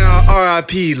house down,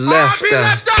 R.I.P. left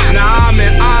out. Now I'm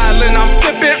in Ireland, I'm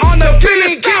sipping on the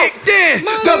bean kicked in.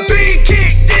 The bean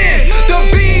kicked in. The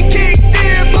bean kicked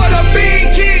in. But the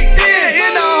bean kicked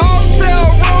in the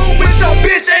hotel room with your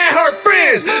bitch and her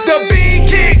friends. The bean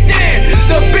kicked in.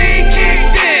 The bean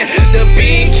kicked in. The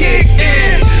bean kicked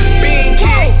in. Bean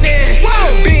kicked in.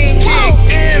 Bean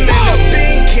kicked in, man. The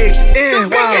bean kicked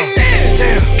in. Wow.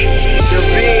 Damn. The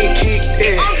bean kicked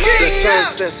in. The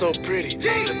sunset so pretty.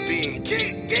 The bean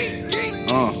kicked in.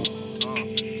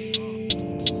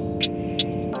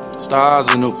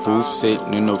 Stars in the roof,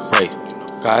 sitting in the rain.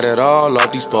 Got it all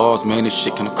off these balls, man, this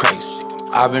shit kinda crazy.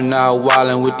 I've been out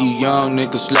wildin' with these young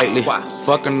niggas lately.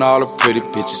 Fucking all the pretty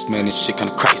bitches, man, this shit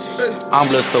kinda crazy. I'm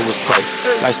blessed, so it's crazy.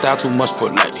 Lifestyle too much for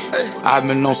lately. I've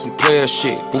been on some player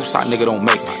shit, boots out, nigga, don't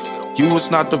make me. You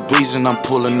was not the reason I'm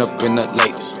pulling up in the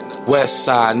latest. West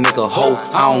side nigga, ho,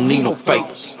 I don't need no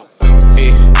favors.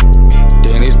 Yeah.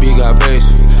 Then this beat got bass.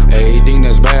 Everything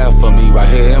that's bad for me right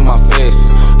here in my face.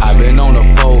 I been on the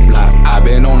 4 block, I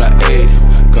been on the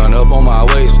 8. Gun up on my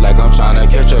waist like I'm tryna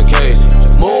catch a case.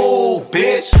 Move,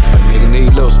 bitch. A nigga need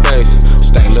little space.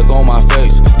 Stank look on my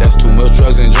face. That's too much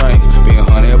drugs and drink. Being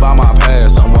hunted by my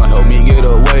past. Someone help me get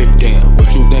away. Damn,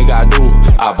 what you think I do?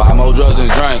 I buy more drugs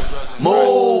and drink.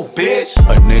 Move, bitch.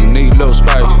 A nigga need little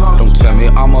space. Don't tell me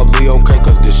I'ma be okay,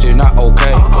 cause this shit not okay.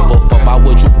 Give a fuck about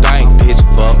what you think, bitch.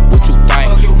 Fuck what you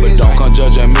think. But don't come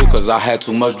judging me, cause I had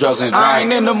too much drugs and drink. I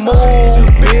ain't in the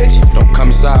mood, bitch. Don't come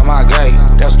inside my gate.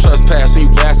 That's trespassing, you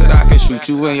bastard. I can shoot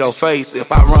you in your face.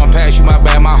 If I run past you, my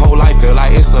bad, my whole life feel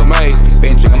like it's a maze.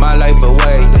 Been drinking my life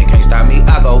away, they can't stop me,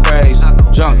 I go crazy.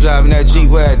 Junk driving that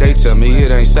G-Wag, they tell me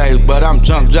it ain't safe. But I'm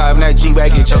junk driving that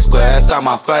G-Wag, get your square ass out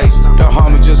my face. The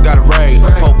homie just got a raid,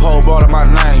 Po-Po brought up my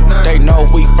name. They know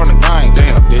we from the gang,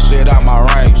 damn, this shit out my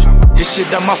range. This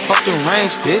shit out my fucking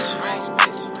range, bitch.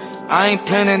 I ain't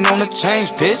planning on the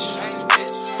change, bitch.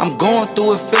 I'm going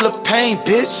through it, feel the pain,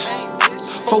 bitch.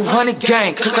 400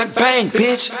 gang, click like bang,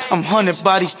 bitch. I'm hunted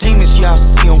by these demons, yeah, I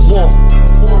see them walk.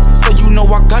 So you know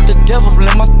I got the devil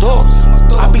in my thoughts.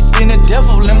 I be seeing the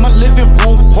devil in my living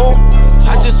room hall.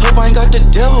 I just hope I ain't got the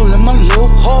devil in my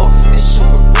little heart. This shit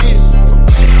for real.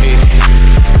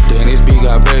 Yeah. Then this beat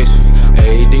got bass.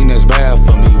 Everything that's bad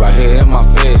for me right here in my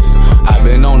face. I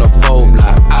been on the 4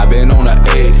 block, I been on the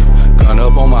 8. Gun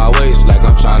up on my waist like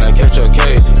I'm tryna catch a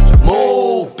case.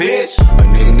 Move, bitch. A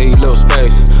nigga need little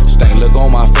space. Stank look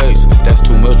on my face. That's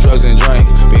too much drugs and drink.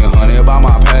 Being hunted by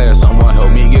my past. Someone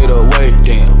help me get away.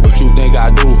 Damn, what you think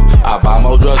I do? I buy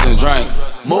more drugs and drink.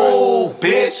 Move,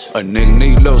 bitch. A nigga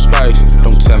need little space.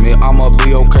 Don't tell me I'ma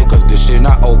be okay, cause this shit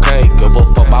not okay. Give a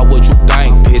fuck about what you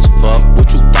think, bitch. Fuck what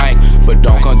you think. But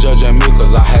don't come judging me,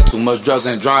 cause I had too much drugs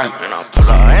and drink.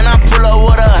 And I pull up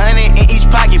with 100 in each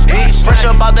pocket, bitch. Fresh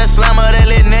up out that slammer, that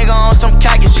little nigga on some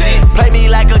cocky shit. Play me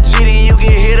like a G, then you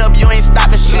get hit up, you ain't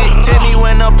stopping shit. Tell me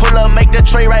when to pull up, make the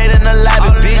tray right in the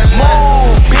lobby, bitch.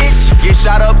 Move, bitch. Get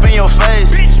shot up in your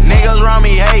face. Niggas around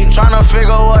me hating, tryna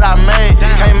figure what I made.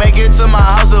 Can't make it to my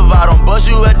house if I don't bust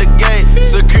you at the gate.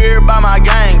 Secured by my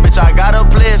gang, bitch, I gotta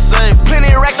play it safe.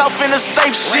 Plenty racks off in the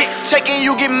safe shit. Checking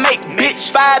you get mate, bitch.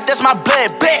 5, that's my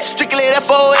blood, bitch. Strictly that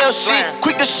FOL shit.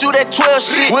 Quick to shoot at 12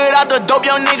 shit. Without the dope,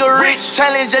 young nigga rich.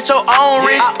 Challenge at your own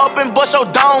risk. I up and bust your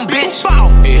dome, bitch.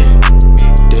 Yeah.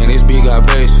 Then this beat got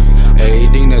bass.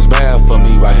 Everything that's bad for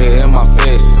me right here in my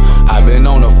face. I been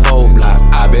on the 4 block,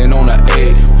 I been on the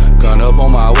 8. Gun up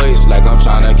on my waist like I'm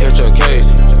tryna catch a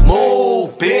case.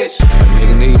 Move, bitch. A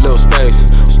nigga need little space.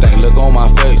 Stank look on my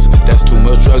face. That's too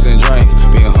much drugs and drink.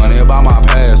 Being hunted by my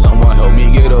past. Someone help me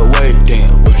get away.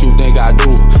 Damn, what you think I do?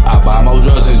 I buy more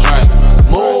drugs and drink.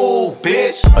 Move,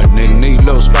 bitch. A nigga need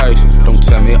little space. Don't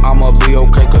tell me I'ma be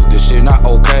okay, cause this shit not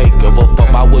okay. Give a fuck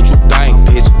about what you think,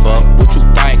 bitch. Fuck what you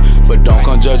think. But don't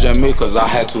come judging me, cause I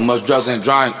had too much drugs and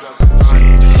drink.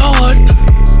 Lord,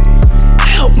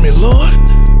 help me, Lord.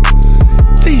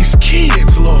 These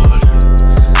kids, Lord,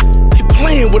 they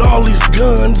playing with all these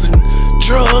guns and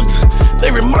drugs.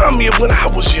 They remind me of when I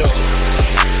was young.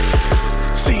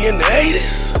 See, in the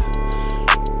 80s,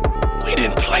 we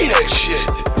didn't play that shit,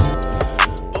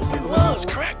 but we was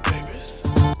crack babies.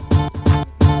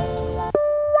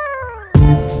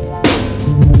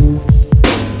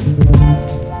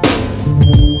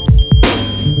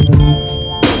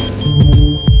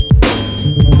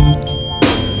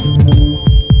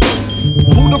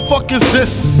 Fuck is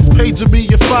this? Paging me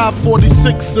at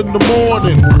 5:46 in the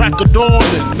morning. Crack of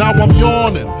dawning, now I'm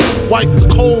yawning. Wipe the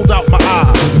cold out my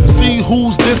eye. See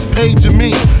who's this paging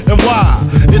me and why?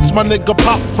 It's my nigga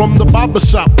Pop from the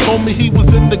barbershop. Told me he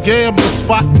was in the gambling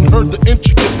spot and heard the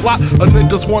intricate plot. A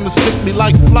niggas wanna stick me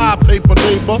like fly paper,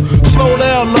 neighbor. Slow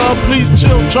down, love, please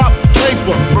chill, drop the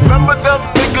paper. Remember them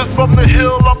niggas from the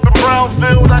hill up in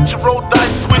Brownsville that you rolled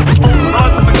dice with? Smooth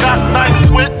blunts and got nice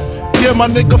with? Yeah, my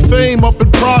nigga Fame up in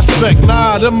Prospect.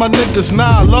 Nah, them my niggas,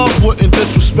 nah, love wouldn't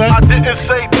disrespect. I didn't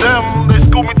say them, they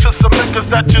schooled me to some niggas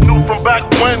that you knew from back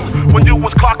when you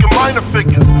was clocking minor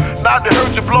figures. Now they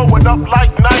heard you blowing up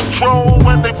like nitro,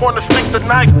 when they wanna stick the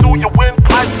knife through your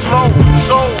windpipe slow.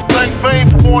 So, thank Fame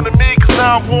for warning me, cause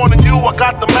now I'm warning you. I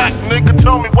got the Mac, nigga,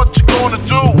 tell me what you gonna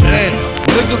do. Damn,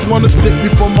 niggas wanna stick me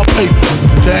for my paper.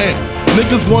 Damn,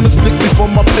 niggas wanna stick me for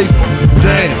my paper.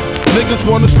 Damn. Niggas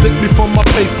wanna stick me for my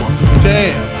paper.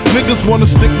 Damn. Niggas wanna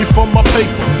stick me for my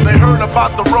paper. They heard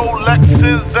about the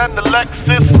Rolexes and the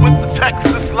Lexus with the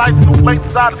Texas license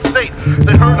plates out of state.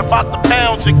 They heard about the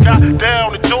pounds you got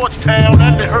down in Georgetown,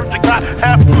 and they heard you got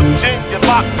half Virginia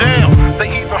locked down.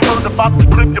 They even heard about the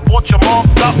crib you bought your mom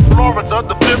South Florida,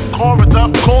 the 5th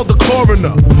corridor. Call the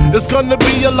coroner. It's gonna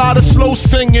be a lot of slow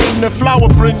singing and flower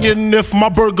bringing if my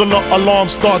burglar alarm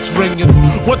starts ringing.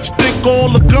 What you think all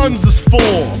the guns is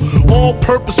for?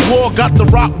 All-purpose war got the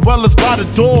Rockwellers by the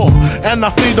door, and I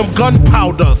feed them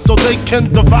gunpowder so they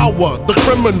can devour the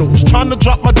criminals trying to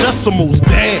drop my decimals.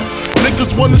 Damn,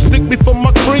 niggas wanna stick me for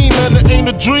my cream, and it ain't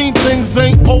a dream. Things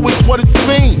ain't always what it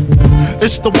seems.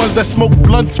 It's the ones that smoke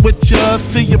blunts with ya,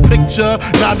 see your picture,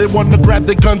 now they wanna grab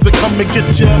their guns and come and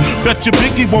get ya. Bet your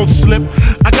Biggie won't slip.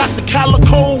 I got the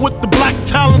calico with the black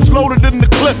talons loaded in the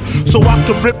clip, so I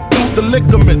can rip through the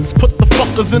ligaments, put the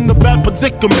fuckers in the bad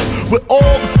predicament where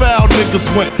all the foul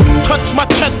niggas went. Touch my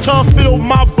cheddar, feel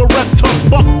my Beretta.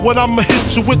 Buck when I'ma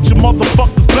hit you with your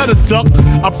motherfuckers better duck.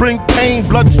 I bring pain,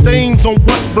 blood stains on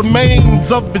what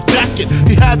remains of his jacket.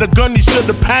 He had a gun, he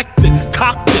should've packed it,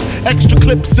 cocked it. Extra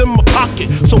clips in my pocket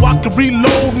so I can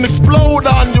reload and explode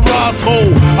on your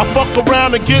asshole. I fuck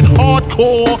around and get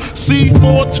hardcore.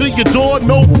 C4 to your door,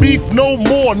 no beef, no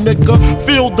more, nigga.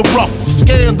 Feel the rough,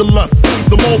 scandalous.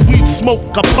 The more weed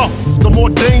smoke I puff, the more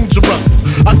dangerous.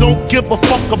 I don't give a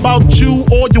fuck about you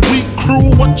or your weak crew.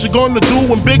 What you gonna do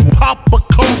when Big Papa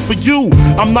come for you?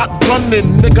 I'm not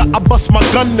running, nigga, I bust my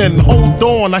gun in. Hold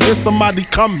on, I hear somebody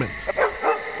coming.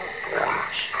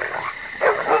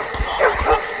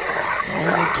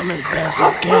 Come in fast as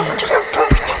I can. Just bring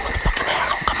your motherfucking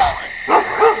ass on. Come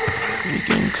on. We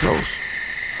getting close.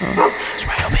 Huh? It's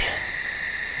right over here.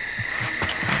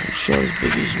 You sure it's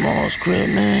Biggie Small's crib,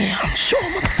 man? I'm sure,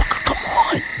 motherfucker. Come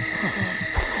on.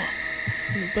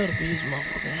 It better be his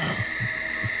motherfucking house.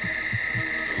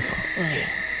 Fuck, man.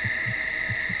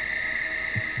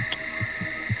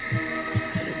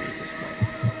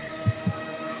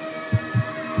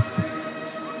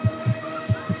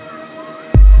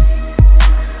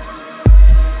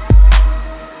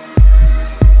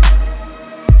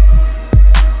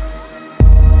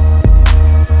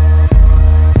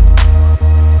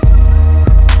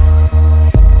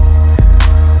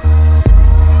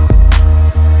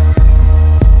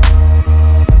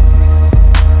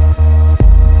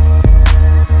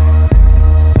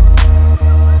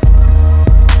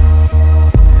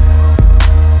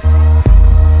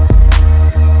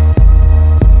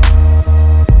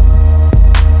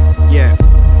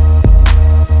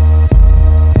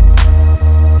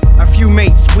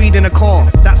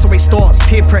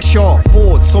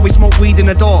 Bored, so we smoke weed in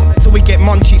the dark till we get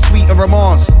munchy, sweet and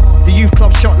romance. The youth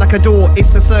club shut like a door,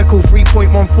 it's the circle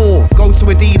 3.14. Go to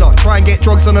a dealer, try and get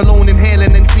drugs on a loan, inhale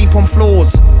and then sleep on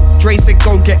floors. Dre said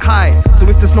go get high, so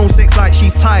if there's no sex like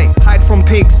she's tight. Hide from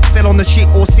pigs, sell on the shit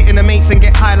or sit in the mates and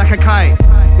get high like a kite.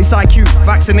 It's IQ,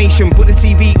 vaccination, but the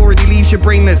TV already leaves you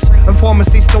brainless. And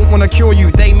pharmacists don't wanna cure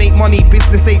you, they make money,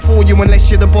 business ain't for you. Unless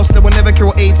you're the boss, they will never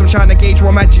cure AIDS. I'm trying to gauge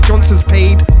what Magic Johnson's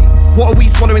paid. What are we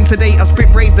swallowing today? I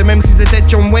spit brave, them MCs are dead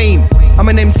John Wayne. I'm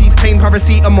an MC's pain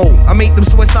paracetamol, I make them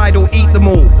suicidal, eat them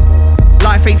all.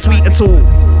 Life ain't sweet at all,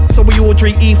 so we all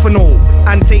drink ethanol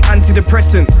and take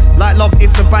antidepressants. Like love,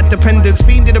 it's a bad dependence.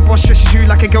 Fiending the boss stretches you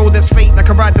like a girl that's fake. Like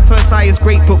a ride, the first high is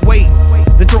great, but wait,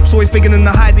 the drop's always bigger than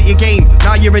the high that you gain.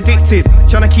 Now you're addicted,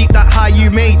 trying to keep that high you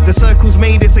made. The circle's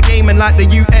made, it's a game, and like the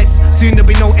US, soon there'll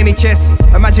be no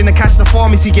NHS. Imagine the cash the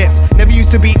pharmacy gets. Never used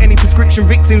to be any prescription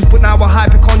victims, but now we're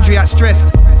hypochondriac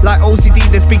stressed. Like OCD,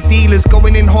 there's big dealers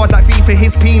going in hard like V for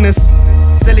his penis.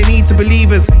 Selling E to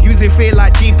believers, using fear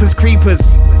like Jeepers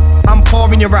Creepers. I'm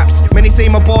parring your raps, many say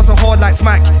my bars are hard like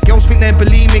smack. Girls think they're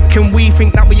bulimic, and we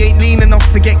think that we ain't lean enough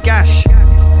to get gash.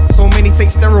 So many take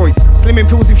steroids, slimming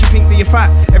pills if you think that you're fat.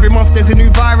 Every month there's a new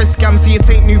virus scam, so you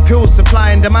take new pills.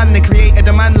 Supply and demand, they create a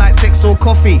demand like sex or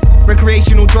coffee,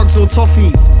 recreational drugs or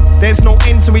toffees. There's no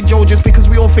end to it, Joe, just because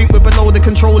we all think we're below the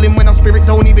controlling, when our spirit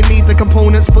don't even need the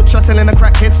components. But try telling a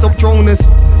crackhead stop drone us.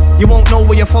 You won't know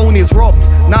where your phone is, robbed,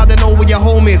 now they know where your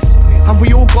home is. Have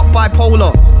we all got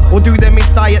bipolar? Or do they miss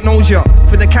diagnosia?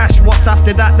 For the cash, what's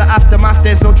after that? The aftermath,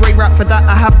 there's no Dre rap for that.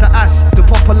 I have to ask, the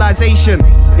popularization,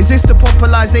 is this the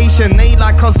popularization? They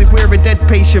like us if we're a dead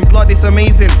patient. Blood is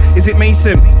amazing, is it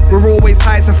Mason? We're always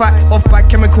high, it's a fact. Off bad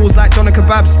chemicals like doner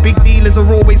kebabs. Big dealers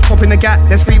are always popping a gap.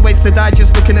 There's 3 ways to die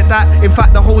just looking at that. In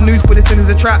fact, the whole news bulletin is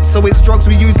a trap. So it's drugs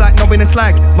we use like knobbing a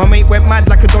slag. My mate went mad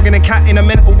like a dog and a cat in a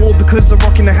mental ward because of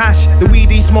rocking the hash. The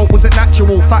weed he smoked wasn't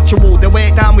natural, factual. They weigh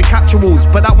it down with capsules,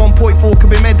 but that 1.4 could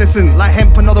be medicine. Like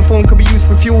hemp, another form could be used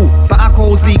for fuel. But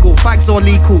alcohol's legal, fags are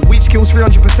legal, which kills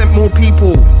 300% more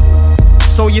people.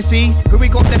 So you see, who we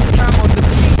got left to count on? The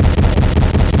police.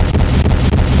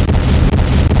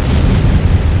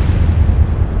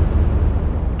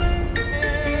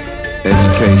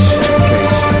 Education.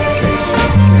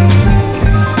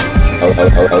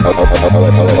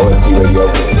 OST Radio.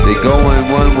 They go in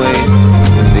one way,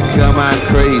 they come out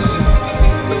crazy.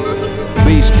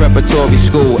 Beast preparatory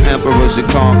school, emperors and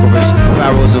conquerors,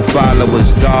 pharaohs and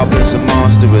followers, goblins and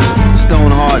monsters,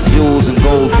 stone heart jewels and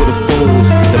gold for the fools.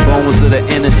 The bones of the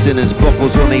innocent is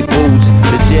buckles on their boots.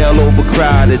 The jail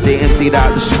overcrowded, they emptied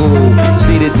out the school.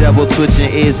 See the devil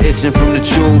twitching, ears itching from the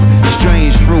truth.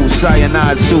 Strange fruit,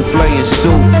 cyanide, souffle and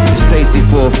soup. It's tasty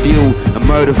for a few, a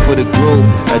murder for the group.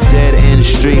 A dead end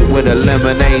street with a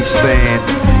lemonade stand.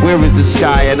 Where is the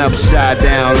sky and upside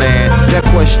down land? That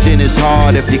question is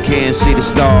hard if you can't see the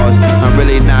stars. I'm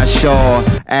really not sure,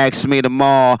 ask me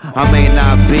tomorrow. I may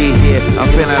not be here, I'm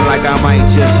feeling like I might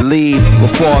just leave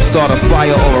before I start a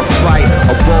fire or a fight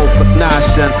or both. Nah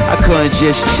son, I couldn't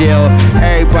just chill.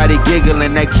 Everybody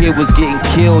giggling, that kid was getting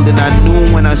killed. And I knew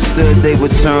when I stood they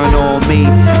would turn on me.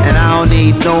 And I don't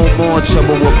need no more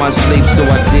trouble with my sleep, so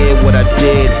I did what I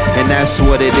did. And that's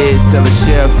what it is, tell the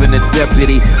sheriff and the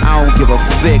deputy I don't give a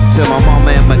fick. To my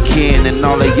mama and McKinnis and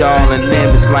all of y'all and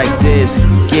them, it's like this: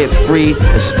 get free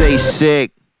or stay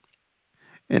sick.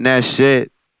 And that's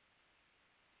it.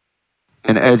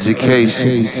 And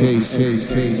education.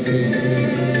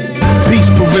 Peace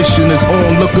parishioners,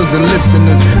 onlookers and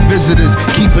listeners, visitors,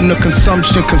 keeping the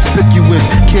consumption conspicuous.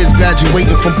 Kids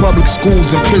graduating from public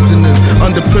schools and prisoners,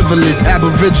 underprivileged,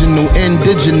 aboriginal,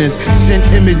 indigenous, sent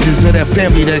images of their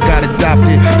family that got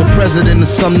adopted. The president of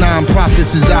some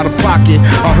non-profits is out of pocket.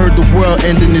 I heard the world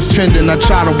ending is trending, I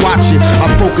try to watch it.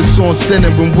 I focus on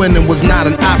sinning when winning was not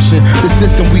an option. The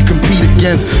system we compete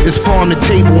against is farm to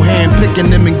table, hand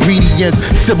picking them ingredients.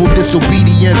 Civil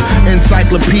disobedience,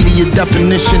 encyclopedia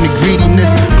definition, greediness,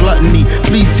 gluttony.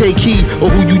 Please take heed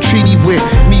of who you treaty with.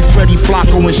 Me, Freddie,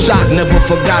 Flacco, and Shock never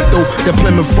forgot though that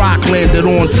Plymouth Rock landed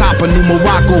on top of New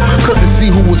Morocco. Couldn't see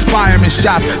who was firing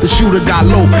shots. The shooter got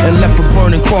low and left a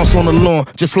burning cross on the lawn,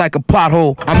 just like a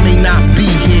pothole. I may not be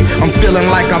here, I'm feeling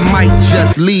like I might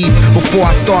just leave before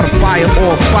I start a fire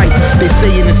or a fight. They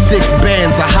say in the 6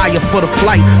 bands I hire for the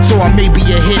flight, so I may be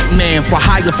a hitman for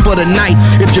hire for the night.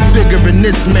 If you're figuring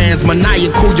this man's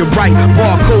maniacal, you're right.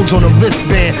 Barcodes on the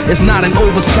wristband, it's not an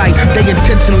oversight. They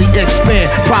intentionally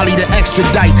expand, probably to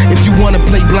extradite. If you wanna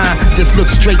play blind, just look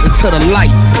straight into the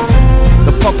light.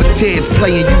 The puppeteers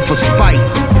playing you for spite,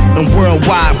 and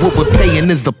worldwide what we're paying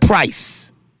is the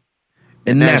price.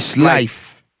 And that's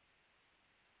life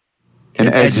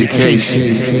and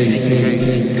education.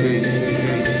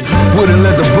 Wouldn't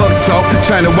let the buck talk,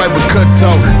 China white with cut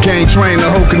talk. Can't train a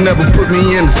hoe, could never put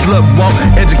me in the slut walk.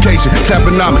 Education,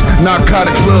 traponomics,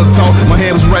 narcotic plug talk. My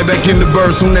hand was right back in the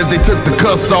bird soon as they took the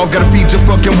cuffs off. Gotta feed your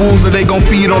fucking wolves or they gon'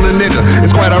 feed on the nigga.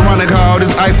 It's quite ironic how all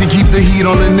this ice can keep the heat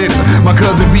on the nigga. My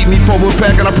cousin beat me forward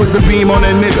pack and I put the beam on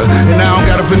that nigga. And now I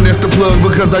don't gotta finesse the plug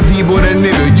because I D-boy that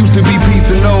nigga. Used to be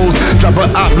peace and nose, drop a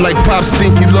op like Pop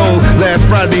Stinky Low. Last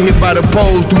Friday hit by the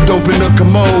poles, threw dope in the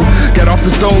commode. Got off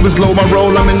the stove and slow my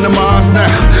roll, I'm in the now,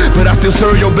 but I still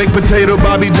serve your baked potato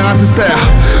Bobby Johnson style.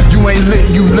 You ain't lit,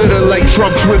 you litter like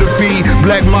Trump Twitter feed.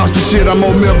 Black monster shit, I'm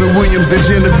more Melvin Williams than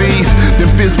Genovese. Them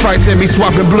fist fights had me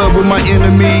swapping blood with my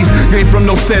enemies. You ain't from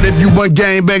no set if you want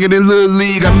game banging in Little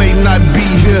League. I may not be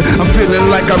here, I'm feeling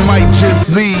like I might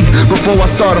just leave before I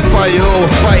start a fire or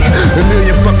a fight. $1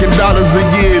 million fucking dollars a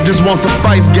year just won't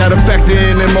suffice. Gotta factor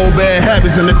in them old bad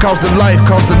habits and the cost of life,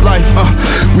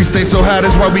 we stay so high,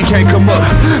 that's why we can't come up.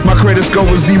 My credit score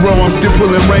was 0, I'm still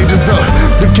pulling ranges up.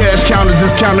 The cash counters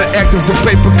is counteractive to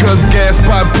paper, cause gas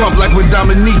pipe pump like when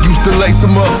Dominique used to lace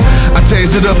them up. I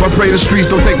changed it up, I pray the streets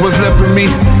don't take what's left from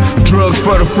me. Drugs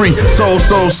for the free, sold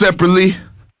separately.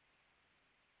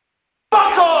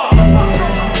 Fuck off!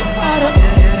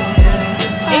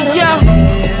 Hey yo.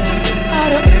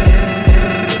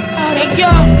 Hey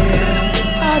yo.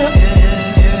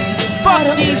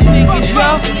 Fuck these niggas,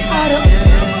 yo.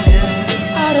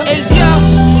 Hey yo.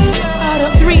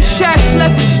 3 shots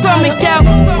left your stomach out.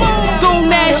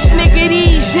 Don't ass nigga,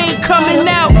 these ain't coming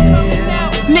out.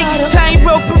 Niggas tie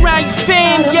rope around your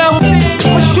fam, yo.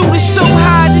 My shooter's so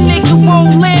high, the nigga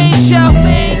won't land, yo.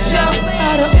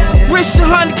 Risk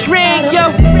 100 grand,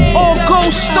 yo. All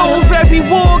gold stove, every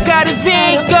wall got a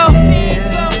van, go.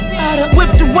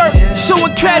 Whip the work, so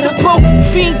incredible.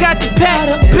 Fiend got the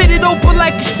pack, bit it open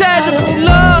like a saddle.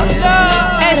 Love,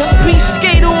 SP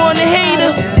skater on the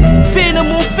hater. Phantom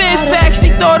on Fairfax,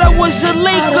 they thought I was a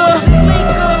Laker.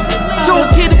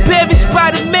 Don't get embarrassed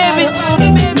by the merits.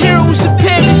 Murals in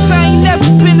Paris, I ain't never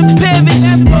been to Paris.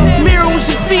 Murals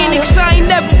in Phoenix, I ain't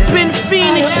never been to Phoenix.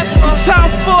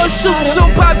 4 suits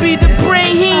on Bobby the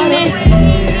Brain Heenan.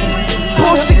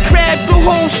 Boston crab the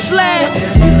whole slab.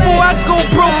 Before I go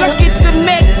broke, I get the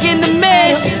Mac and the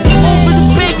mask. Over the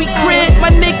baby crib, my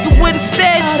nigga with a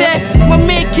stash at. My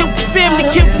man killed the family,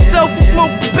 killed himself, he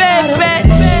smoked the bad batch.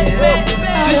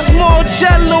 The small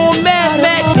jello on Mad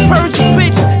Max, Persian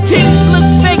bitch, titties look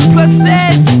fake plus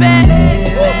ass fat.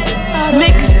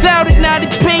 Niggas doubted, now they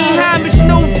paying homage.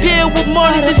 No deal with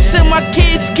money to send my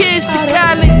kids to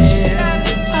college.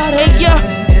 Hey yeah,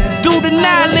 do the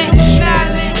knowledge.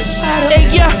 Hey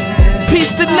yeah,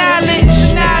 piece the knowledge.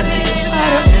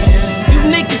 You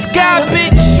niggas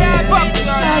garbage. Fuck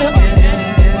y'all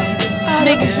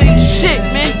niggas ain't shit,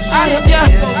 man. Yeah,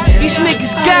 these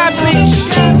niggas garbage.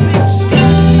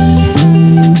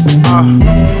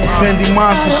 Fendi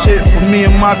monster shit for me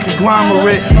and my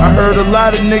conglomerate. I heard a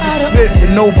lot of niggas spit, but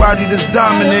nobody that's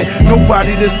dominant,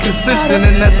 nobody that's consistent,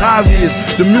 and that's obvious.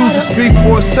 The music speak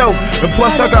for itself, and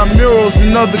plus I got murals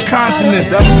in other continents.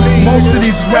 Most of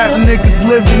these rap niggas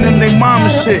living in they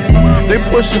mama shit. They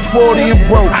pushing 40 and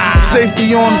broke.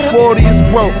 Safety on the 40 is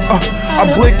broke. I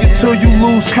blink it till you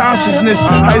lose consciousness.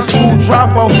 High school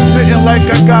dropout spitting like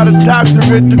I got a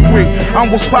doctorate degree. I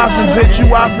was popping, bitch,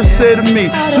 you opposite of me.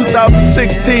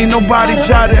 2016, nobody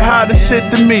jotted how the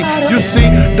shit to me. You see,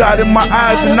 dotted my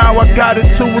eyes and now I got it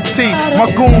to a T.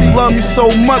 My goons love me so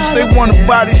much, they wanna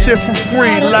buy this shit for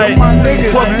free. Like,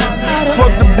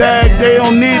 fuck the bag, they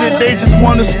don't need it. They just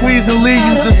wanna squeeze and leave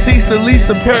you deceased, at least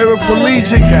a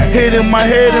paraplegic. Hit in my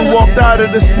head and walked out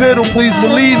of the spittle, please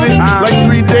believe it. Like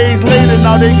 3 days later,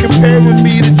 now they comparing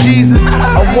me to Jesus.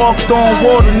 I walked on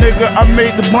water, nigga, I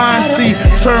made the blind see.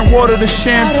 Turned water to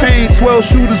champagne, 12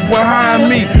 shooters behind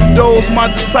me. Those my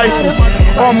disciples.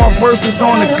 All my verses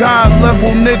on the God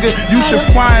level, nigga. You should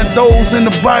find those in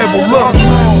the Bible. Look,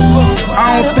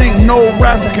 I don't think no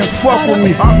rapper can fuck with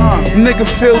me. Nigga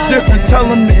feel different, tell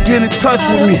him to get in touch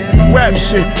with me. Rap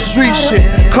shit, street shit,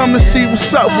 come and see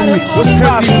what's up with me. What's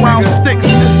 50 round sticks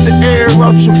just to air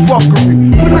out your fuckery.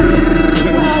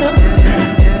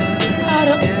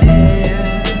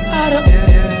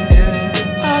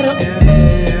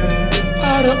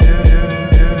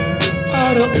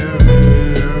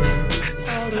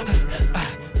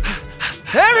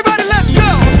 Everybody, let's go!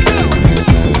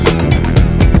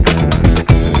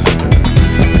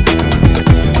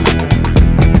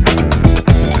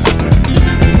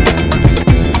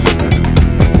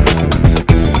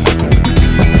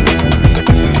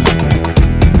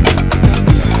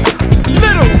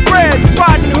 Little Red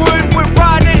Riding Hood with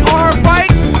riding on her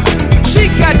bike. She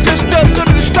got just up to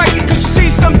the striking cause she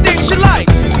sees some things she like.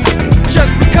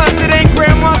 Just because it ain't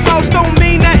grandma's house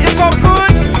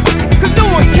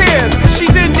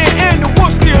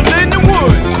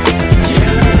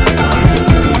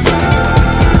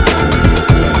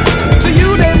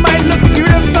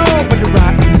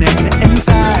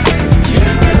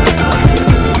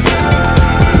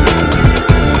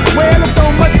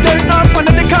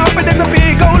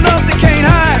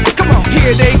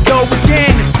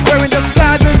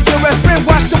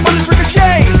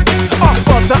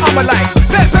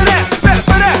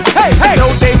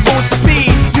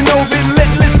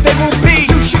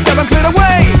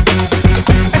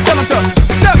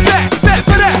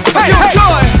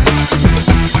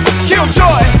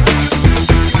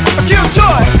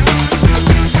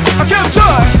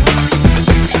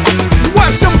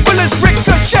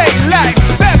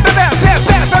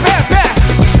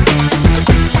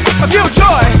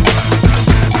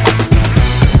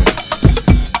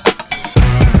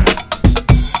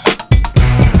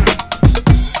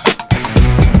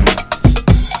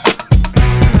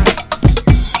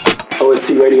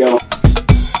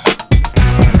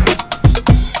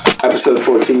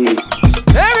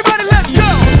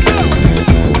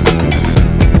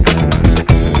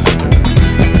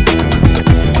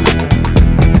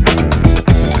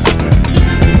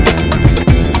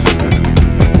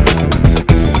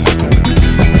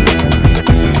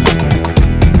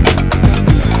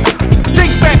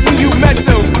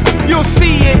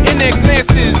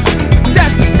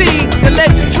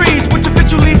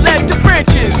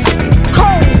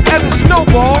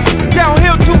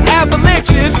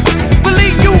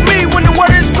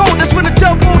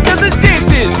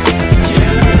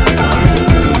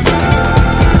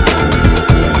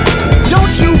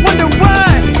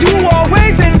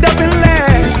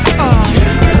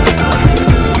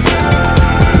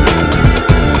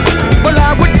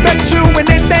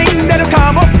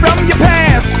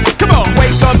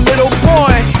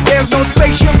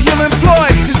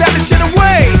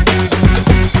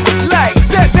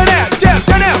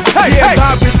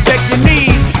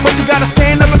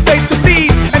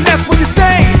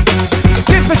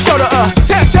to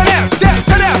tap,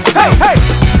 hey, hey.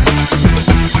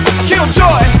 Kill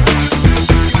joy,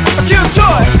 kill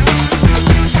joy,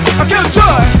 kill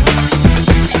joy.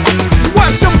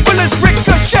 Watch the bullets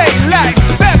ricochet like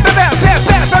bat, bat, bat, bat,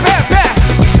 bat, bat, bat, bat.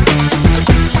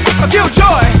 Kill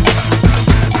joy.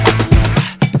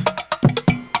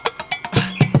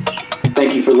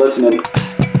 Thank you for listening.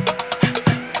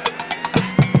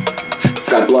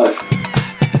 God bless.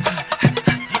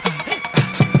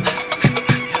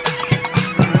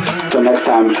 Till next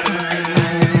time.